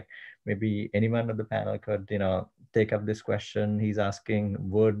don't know, like, maybe anyone on the panel could, take up this question. He's asking,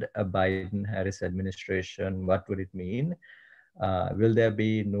 would a Biden-Harris administration, what would it mean? Will there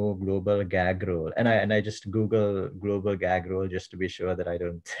be no global gag rule? And I just Google global gag rule just to be sure that I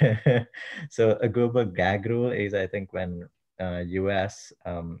don't. So a global gag rule is, I think, when U.S.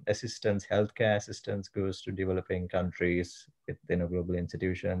 Healthcare assistance goes to developing countries within global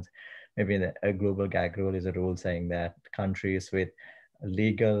institutions. Maybe a global gag rule is a rule saying that countries with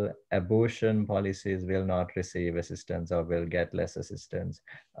legal abortion policies will not receive assistance or will get less assistance.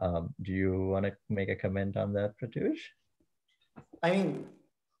 Do you want to make a comment on that, Pratyush?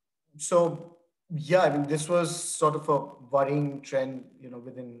 This was sort of a worrying trend,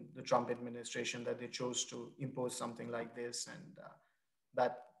 within the Trump administration, that they chose to impose something like this,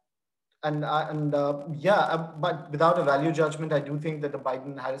 but without a value judgment, I do think that the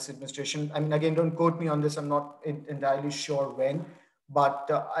Biden-Harris administration, again, don't quote me on this, I'm not entirely sure when, but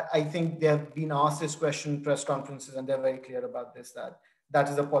I think they have been asked this question in press conferences, and they're very clear about this, that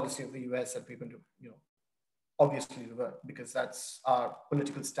is a policy of the US that we're going to, obviously revert, because that's our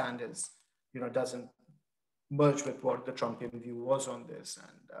political stand is, doesn't merge with what the Trumpian view was on this.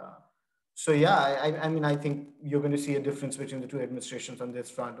 And I think you're going to see a difference between the two administrations on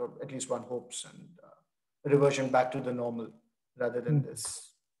this front, or at least one hopes, and a reversion back to the normal, rather than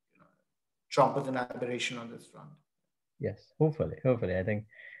this, Trump as an aberration on this front. Yes, hopefully. I think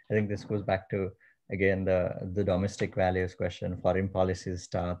this goes back to, again, the domestic values question. Foreign policy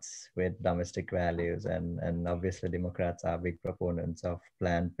starts with domestic values, and obviously Democrats are big proponents of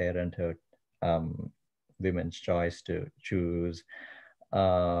Planned Parenthood, women's choice to choose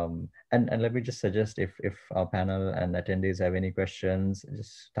And let me just suggest, if our panel and attendees have any questions,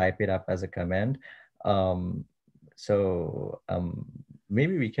 just type it up as a comment. Um, so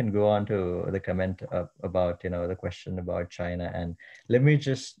maybe we can go on to the comment about, the question about China. And let me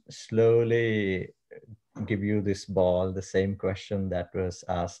just slowly give you this ball, the same question that was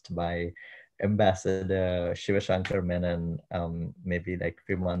asked by Ambassador Shivashankar Menon, maybe like a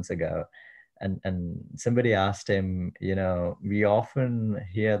few months ago. And somebody asked him, we often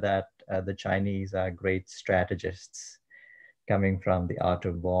hear that the Chinese are great strategists, coming from the art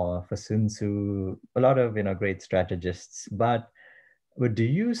of war for Sun Tzu, a lot of, great strategists. But do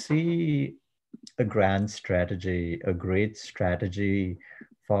you see a grand strategy, a great strategy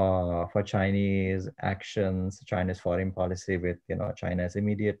for Chinese actions, China's foreign policy with, China's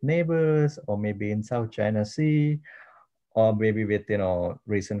immediate neighbors, or maybe in South China Sea, or maybe with,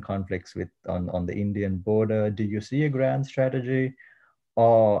 recent conflicts on the Indian border? Do you see a grand strategy,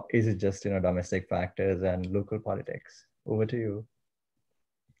 or is it just, domestic factors and local politics? Over to you.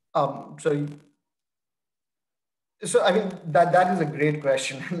 Um, so, so I mean that is a great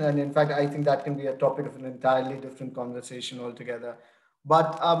question, and in fact, I think that can be a topic of an entirely different conversation altogether.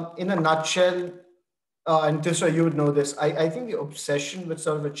 But in a nutshell, and Tisha, you would know this. I think the obsession with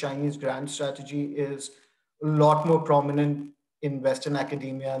sort of a Chinese grand strategy is a lot more prominent in Western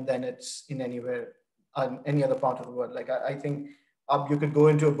academia than it's in any other part of the world. Like I think you could go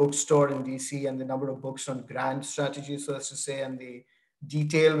into a bookstore in DC, and the number of books on grand strategy, so as to say, and the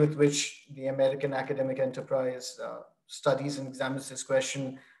detail with which the American academic enterprise studies and examines this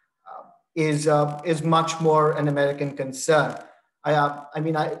question is much more an American concern. I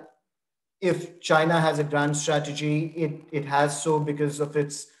mean, if China has a grand strategy, it has so because of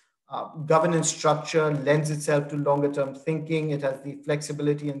its governance structure, lends itself to longer term thinking. It has the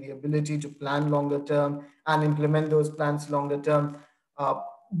flexibility and the ability to plan longer term and implement those plans longer term. Uh,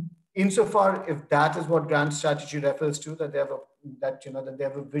 Insofar, if that is what grand strategy refers to, that they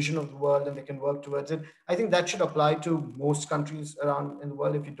have a vision of the world and they can work towards it, I think that should apply to most countries around in the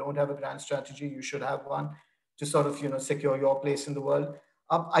world. If you don't have a grand strategy, you should have one to sort of secure your place in the world.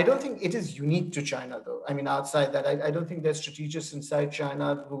 I don't think it is unique to China, though. I mean, outside that, I don't think there's strategists inside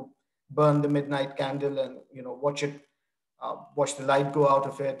China who burn the midnight candle and watch the light go out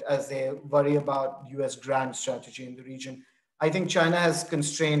of it as they worry about U.S. grand strategy in the region. I think China has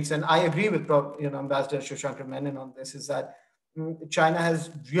constraints, and I agree with Ambassador Shivashankar Menon on this. Is that China has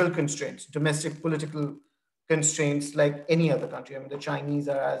real constraints, domestic political constraints, like any other country. I mean, the Chinese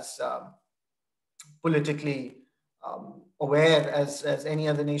are as politically aware as any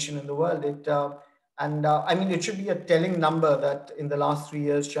other nation in the world. I mean, it should be a telling number that in the last 3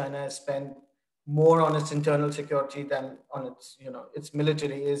 years, China has spent more on its internal security than on its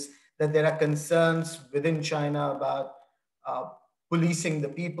military. Is that there are concerns within China about uh, policing the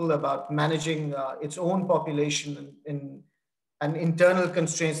people, about managing its own population, and internal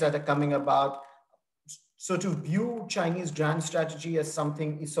constraints that are coming about. So to view Chinese grand strategy as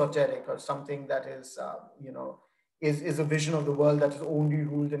something esoteric or something that is a vision of the world that is only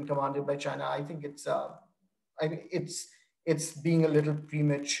ruled and commanded by China, I think I mean, it's being a little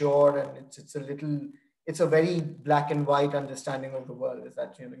premature, and it's a very black and white understanding of the world. Is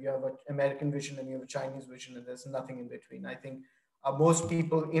that you have an American vision and you have a Chinese vision, and there's nothing in between. I think most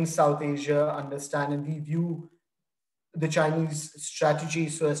people in South Asia understand, and we view the Chinese strategy,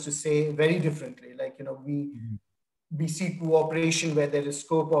 so as to say, very differently. Like, we see cooperation where there is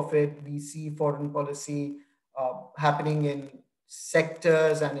scope of it. We see foreign policy happening in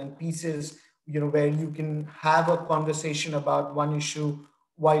sectors and in pieces, where you can have a conversation about one issue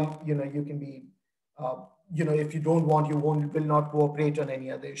while, you can be, if you don't want, will not cooperate on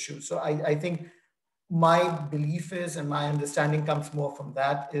any other issue. So I think my belief is, and my understanding comes more from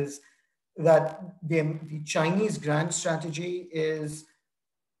that, is that the Chinese grand strategy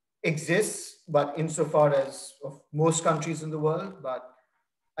exists, but insofar as of most countries in the world. But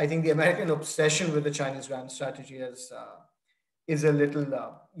I think the American obsession with the Chinese grand strategy is a little,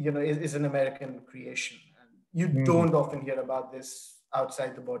 is an American creation. And you don't often hear about this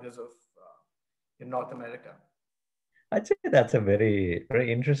outside the borders of in North America. I'd say that's a very,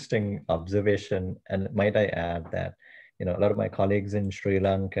 very interesting observation. And might I add that, a lot of my colleagues in Sri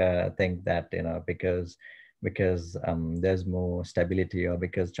Lanka think that, because there's more stability, or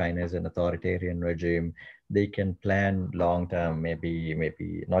because China is an authoritarian regime, they can plan long term,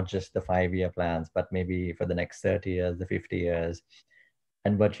 maybe not just the 5-year plans, but maybe for the next 30 years, the 50 years.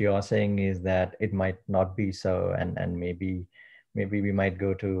 And what you're saying is that it might not be so, and maybe we might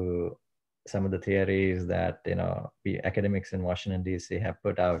go to some of the theories that we academics in Washington DC have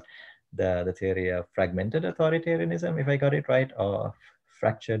put out, the theory of fragmented authoritarianism, if I got it right, or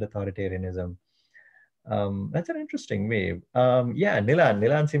fractured authoritarianism. That's an interesting way. Yeah,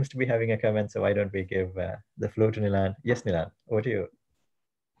 Nilan seems to be having a comment, so why don't we give the floor to Nilan? Yes, Nilan, over to you.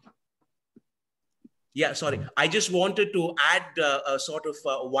 Yeah, sorry. I just wanted to add a sort of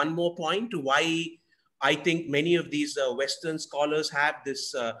one more point to why I think many of these Western scholars have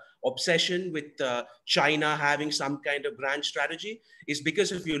this obsession with China having some kind of grand strategy, is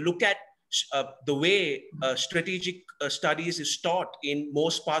because if you look at the way strategic studies is taught in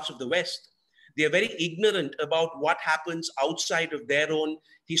most parts of the West, they are very ignorant about what happens outside of their own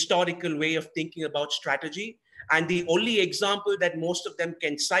historical way of thinking about strategy. And the only example that most of them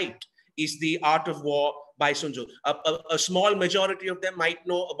can cite is the Art of War by Sun Tzu. A small majority of them might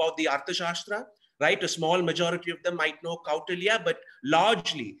know about the Arthashastra, right? A small majority of them might know Kautilya, but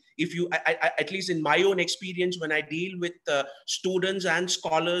largely, if you, at least in my own experience, when I deal with students and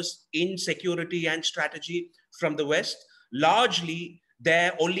scholars in security and strategy from the West, largely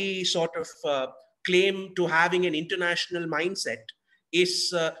their only sort of claim to having an international mindset is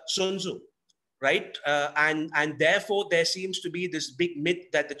Sun Tzu, right? And therefore, there seems to be this big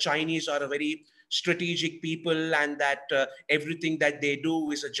myth that the Chinese are a very strategic people and that everything that they do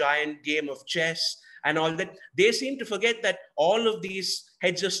is a giant game of chess and all that. They seem to forget that all of these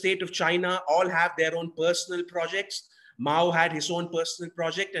heads of state of China all have their own personal projects. Mao had his own personal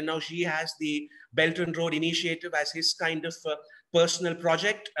project, and now Xi has the Belt and Road Initiative as his kind of personal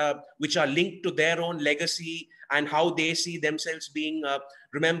project, which are linked to their own legacy and how they see themselves being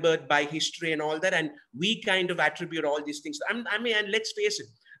remembered by history and all that. And we kind of attribute all these things. I mean, and let's face it,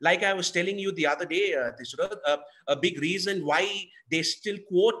 like I was telling you the other day, a big reason why they still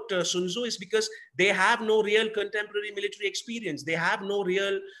quote Sun Tzu is because they have no real contemporary military experience. They have no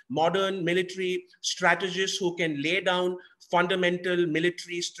real modern military strategists who can lay down fundamental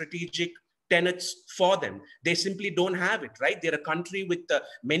military strategic tenets for them. They simply don't have it, right? They're a country with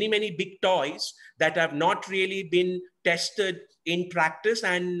many, many big toys that have not really been tested in practice,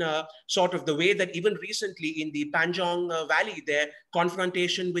 and sort of the way that even recently in the Panjong Valley, their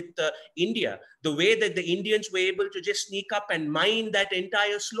confrontation with India, the way that the Indians were able to just sneak up and mine that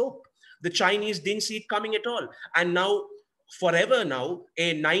entire slope, the Chinese didn't see it coming at all. And now, forever now,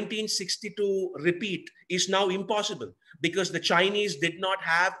 a 1962 repeat is now impossible because the Chinese did not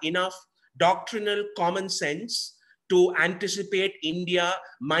have enough doctrinal common sense to anticipate India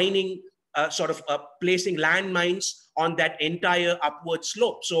mining, placing landmines on that entire upward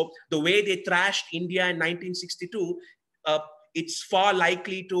slope. So the way they thrashed India in 1962, it's far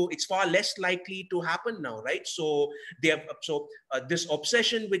less likely to happen now, right? So this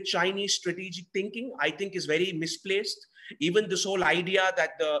obsession with Chinese strategic thinking, I think, is very misplaced. Even this whole idea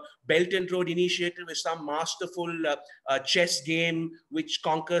that the Belt and Road Initiative is some masterful chess game which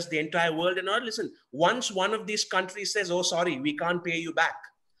conquers the entire world. And all, listen, once one of these countries says, oh, sorry, we can't pay you back,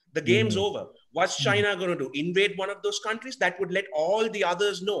 the game's over. What's China going to do? Invade one of those countries? That would let all the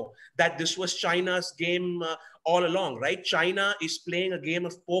others know that this was China's game all along, right? China is playing a game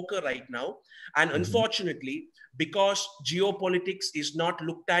of poker right now. And unfortunately, because geopolitics is not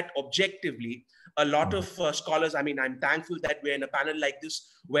looked at objectively, a lot of scholars, I mean, I'm thankful that we're in a panel like this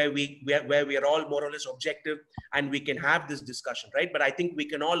where we are all more or less objective and we can have this discussion, right? But I think we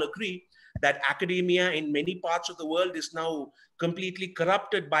can all agree that academia in many parts of the world is now completely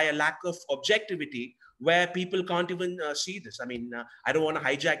corrupted by a lack of objectivity, where people can't even see this. I mean, I don't want to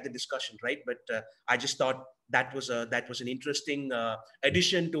hijack the discussion, right? But I just thought that was an interesting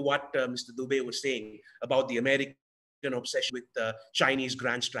addition to what Mr. Dubey was saying about the American obsession with Chinese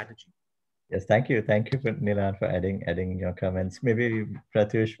grand strategy. Yes, thank you, Nilan, for adding your comments. Maybe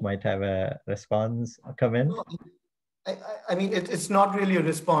Pratyush might have a response, a comment. I mean, it's not really a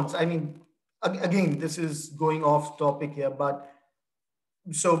response. I mean, again, this is going off topic here, but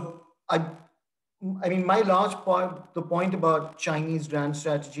so I mean, my large part, the point about Chinese grand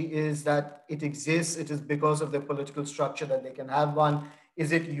strategy is that it exists. It is because of their political structure that they can have one.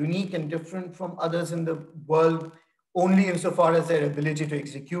 Is it unique and different from others in the world? Only insofar as their ability to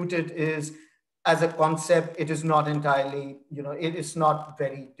execute it is, as a concept, it is not entirely, it is not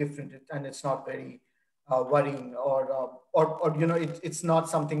very different, and it's not very worrying, or it's not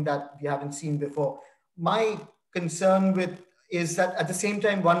something that we haven't seen before. My concern is that at the same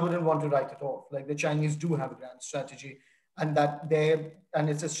time, one wouldn't want to write it off. Like, the Chinese do have a grand strategy, and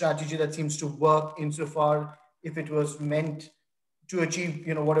it's a strategy that seems to work insofar if it was meant to achieve,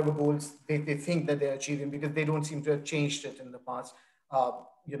 whatever goals they think that they're achieving, because they don't seem to have changed it in the past.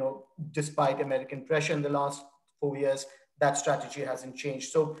 Despite American pressure in the last 4 years, that strategy hasn't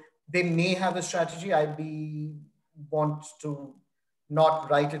changed. So they may have a strategy. Want to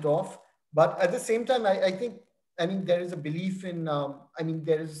not write it off. But at the same time, I think I mean, there is a belief in, I mean,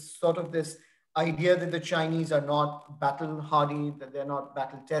 there is sort of this idea that the Chinese are not battle hardy, that they're not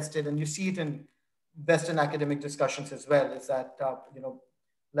battle tested. And you see it in Western academic discussions as well, is that, you know,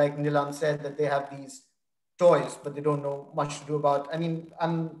 like Nilan said, that they have these toys, but they don't know much to do about. I mean,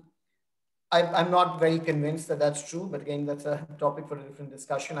 I'm not very convinced that that's true, but again, that's a topic for a different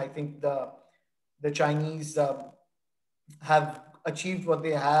discussion. I think the Chinese have achieved what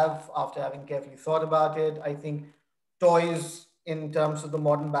they have after having carefully thought about it. I think toys in terms of the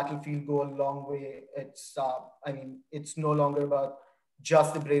modern battlefield go a long way. It's, I mean, it's no longer about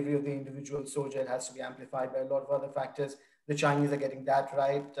just the bravery of the individual soldier. It has to be amplified by a lot of other factors. The Chinese are getting that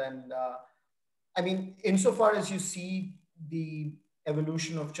right. And I mean, insofar as you see the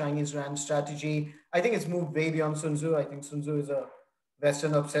evolution of Chinese grand strategy, I think it's moved way beyond Sun Tzu. I think Sun Tzu is a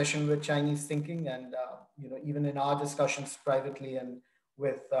Western obsession with Chinese thinking, and you know, even in our discussions privately and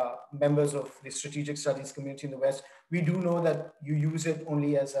with members of the strategic studies community in the West, we do know that you use it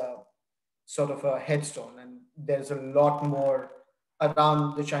only as a sort of a headstone, and there's a lot more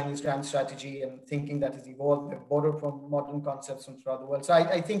around the Chinese grand strategy and thinking that has evolved. They've borrowed from modern concepts from throughout the world. So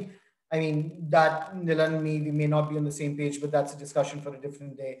I think, I mean, that Nilan and me, we may not be on the same page, but that's a discussion for a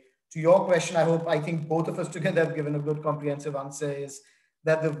different day. To your question, I think both of us together have given a good comprehensive answer, is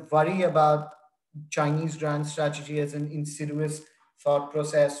that the worry about Chinese grand strategy as an insidious thought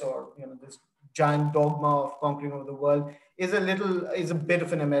process, or, you know, this giant dogma of conquering over the world is a bit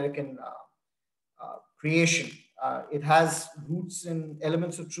of an American creation. It has roots and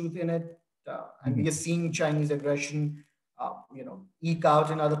elements of truth in it, and we are seeing Chinese aggression, you know, eke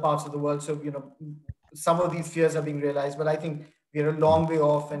out in other parts of the world. So, you know, some of these fears are being realized, but I think we're a long way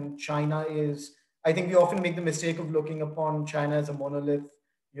off. And China is, I think we often make the mistake of looking upon China as a monolith,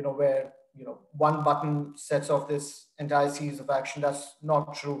 you know, where, you know, one button sets off this entire series of action. That's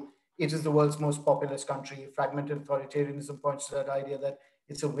not true. It is the world's most populous country. Fragmented authoritarianism points to that idea that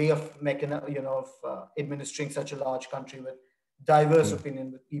it's a way of administering such a large country with diverse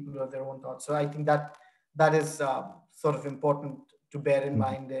opinion, with people who have their own thoughts. So I think that is sort of important to bear in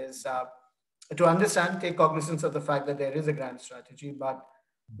mind, is to understand, take cognizance of the fact that there is a grand strategy, but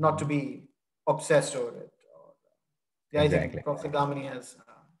not to be obsessed over it. Yeah, exactly. I think Professor Gamini has.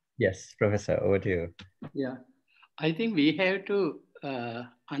 Yes, Professor, over to you. Yeah, I think we have to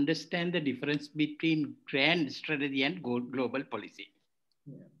understand the difference between grand strategy and global policy.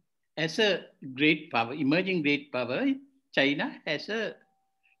 Yeah. As a great power, emerging great power, China has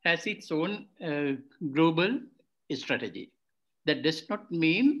its own global strategy. That does not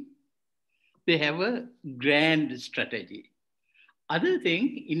mean they have a grand strategy. Other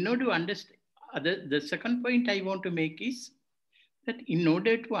thing, in order to understand, the second point I want to make is that in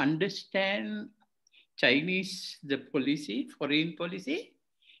order to understand Chinese, the policy, foreign policy,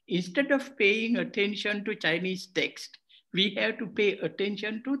 instead of paying attention to Chinese text, we have to pay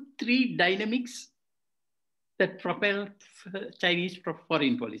attention to three dynamics that propel Chinese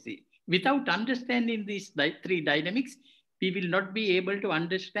foreign policy. Without understanding these three dynamics, we will not be able to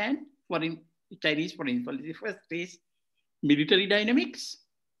understand Chinese foreign policy. First is military dynamics,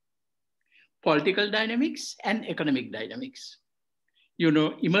 political dynamics, and economic dynamics. You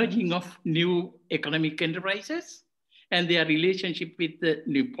know, emerging of new economic enterprises and their relationship with the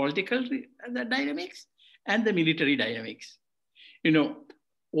new political dynamics and the military dynamics. You know,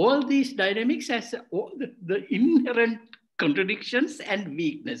 all these dynamics has all the inherent contradictions and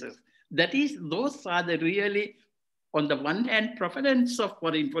weaknesses. That is, those are the really, on the one hand, provenance of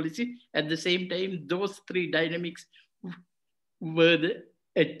foreign policy. At the same time, those three dynamics were the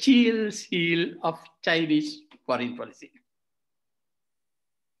Achilles heel of Chinese foreign policy.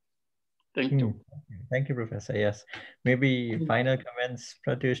 Thank you. Thank you, Professor. Yes. Maybe final comments,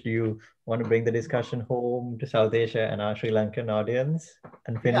 Pratyush, do you want to bring the discussion home to South Asia and our Sri Lankan audience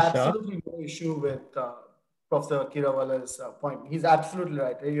and finish off? Absolutely no issue with Professor Kirawala's point. He's absolutely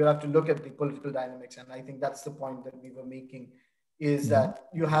right. You have to look at the political dynamics. And I think that's the point that we were making, is that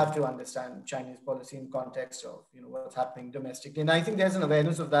you have to understand Chinese policy in context of, you know, what's happening domestically. And I think there's an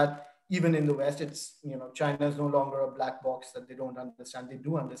awareness of that even in the West. It's, you know, China is no longer a black box that they don't understand. They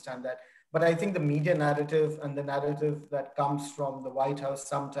do understand that. But I think the media narrative and the narrative that comes from the White House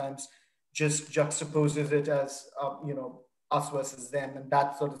sometimes just juxtaposes it as, you know, us versus them. And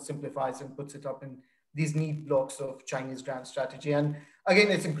that sort of simplifies and puts it up in these neat blocks of Chinese grand strategy. And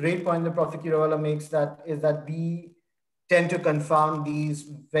again, it's a great point that Professor Kirawala makes, that is that we tend to confound these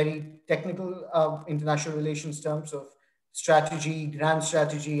very technical international relations terms of strategy, grand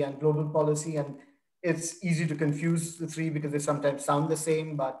strategy, and global policy. And it's easy to confuse the three because they sometimes sound the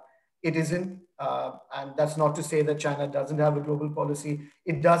same, but it isn't. And that's not to say that China doesn't have a global policy.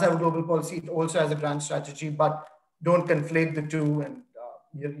 It does have a global policy. It also has a grand strategy, but don't conflate the two. And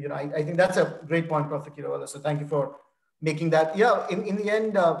I think that's a great point, Professor Kirawala. So thank you for making that. Yeah, in the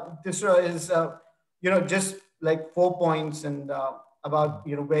end, Tisra is just like 4 points and about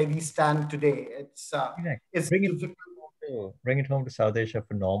where we stand today. It's bring it difficult. bring it home to South Asia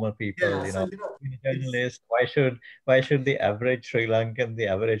for normal people. Yeah, so Being a it's journalist, why should the average Sri Lankan, the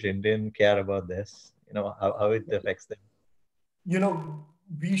average Indian care about this? How it affects them. you know,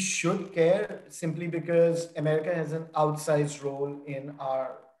 we should care simply because America has an outsized role in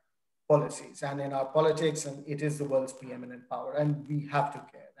our policies and in our politics, and it is the world's preeminent power, and we have to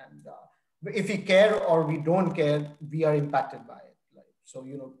care. And if we care or we don't care, we are impacted by it. So,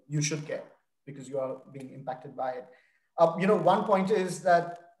 you should care because you are being impacted by it. One point is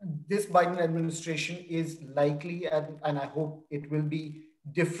that this Biden administration is likely, and I hope it will be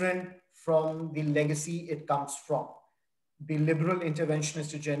different from the legacy it comes from. The liberal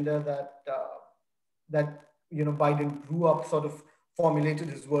interventionist agenda that Biden grew up, sort of formulated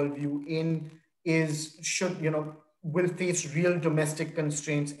his worldview in, will face real domestic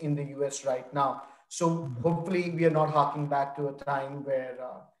constraints in the US right now. So hopefully we are not harking back to a time where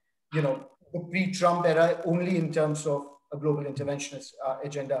the pre-Trump era only in terms of a global interventionist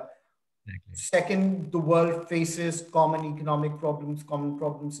agenda. Exactly. Second, the world faces common economic problems, common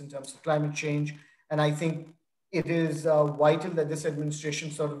problems in terms of climate change. And I think it is vital that this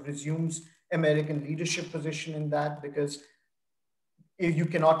administration sort of resumes American leadership position in that, because you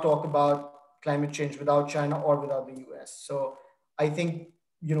cannot talk about climate change without China or without the US. So I think,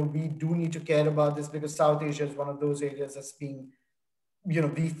 we do need to care about this because South Asia is one of those areas that's being,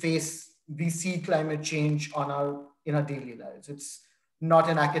 we see climate change in our daily lives. It's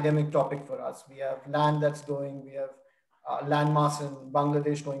not an academic topic for us. We have land that's going, we have landmass in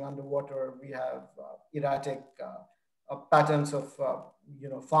Bangladesh going underwater. We have erratic patterns of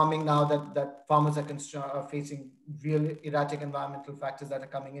farming now that farmers are facing real erratic environmental factors that are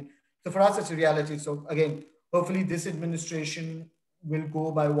coming in. So for us, it's a reality. So again, hopefully this administration will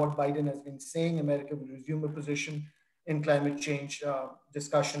go by what Biden has been saying. America will resume a position in climate change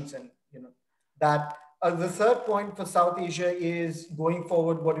discussions, and that. The third point for South Asia is going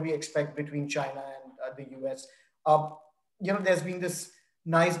forward, what do we expect between China and the US? There's been this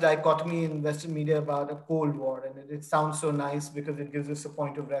nice dichotomy in Western media about a Cold War, and it sounds so nice because it gives us a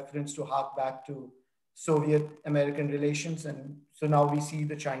point of reference to hark back to Soviet-American relations. And so now we see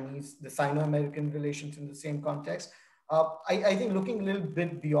the Sino-American relations in the same context. I think looking a little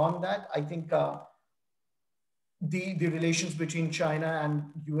bit beyond that, I think the relations between China and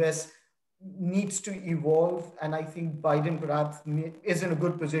US needs to evolve. And I think Biden perhaps is in a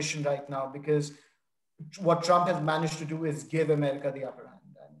good position right now, because what Trump has managed to do is give America the upper hand.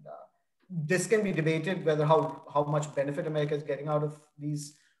 And this can be debated whether how much benefit America is getting out of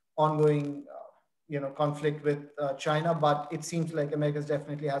these ongoing conflict with China, but it seems like America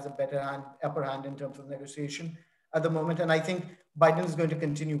definitely has a upper hand in terms of negotiation at the moment. And I think Biden is going to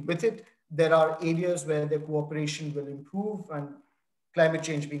continue with it. There are areas where their cooperation will improve, and climate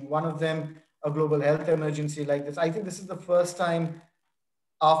change being one of them, a global health emergency like this. I think this is the first time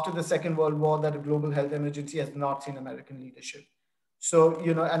after the Second World War that a global health emergency has not seen American leadership. So,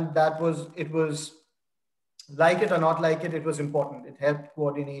 and it was like it or not like it, it was important. It helped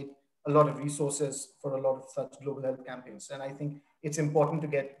coordinate a lot of resources for a lot of such global health campaigns. And I think it's important to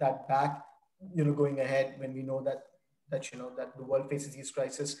get that back, going ahead when we know that the world faces these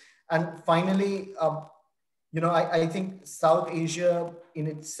crises. And finally, I think South Asia in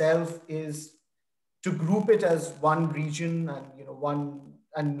itself is to group it as one region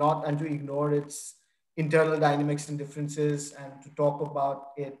and to ignore its internal dynamics and differences, and to talk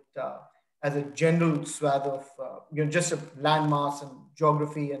about it as a general swath of just a landmass and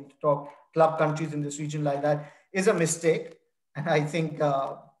geography, and to talk club countries in this region like that is a mistake. And I think,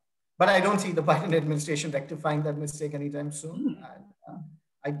 but I don't see the Biden administration rectifying that mistake anytime soon. And,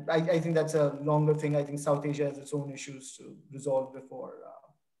 I think that's a longer thing. I think South Asia has its own issues to resolve before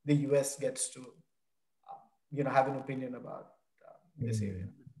the US gets to, have an opinion about this area.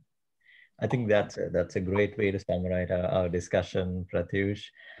 I think that's a great way to summarize our discussion, Pratyush.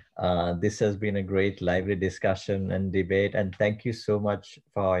 This has been a great lively discussion and debate, and thank you so much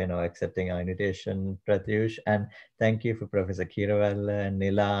for accepting our invitation, Pratyush, and thank you for Professor Kirawala and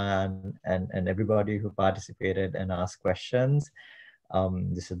Nila and everybody who participated and asked questions.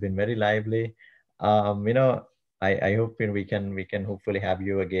 This has been very lively. I hope we can hopefully have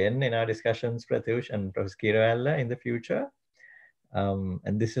you again in our discussions, Pratyush and Professor Kirawala, in the future.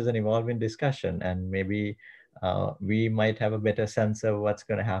 And this is an evolving discussion, and maybe we might have a better sense of what's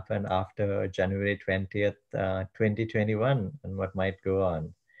going to happen after January 20th, 2021, and what might go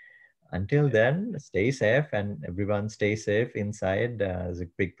on. Until then, stay safe, and everyone stay safe inside. There's a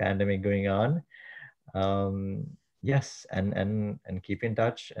big pandemic going on. Yes, and keep in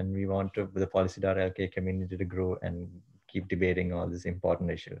touch. And we want to the policy.lk community to grow and keep debating all these important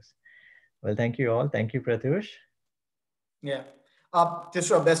issues. Well, thank you all. Thank you, Pratyush. Yeah.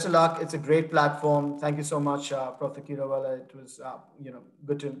 Tishra, best of luck. It's a great platform. Thank you so much, Prof. Kirawala. It was,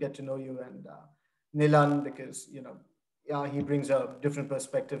 good to get to know you, and Nilan, because, yeah, he brings a different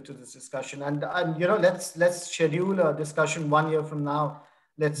perspective to this discussion. And let's schedule a discussion 1 year from now.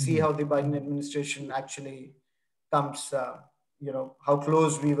 Let's see how the Biden administration actually comes, how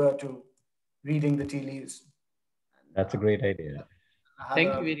close we were to reading the tea leaves. That's a great idea.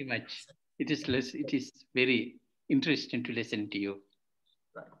 Thank you very much. It is very interesting to listen to you.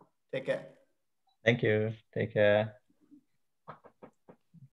 Right. Take care. Thank you. Take care.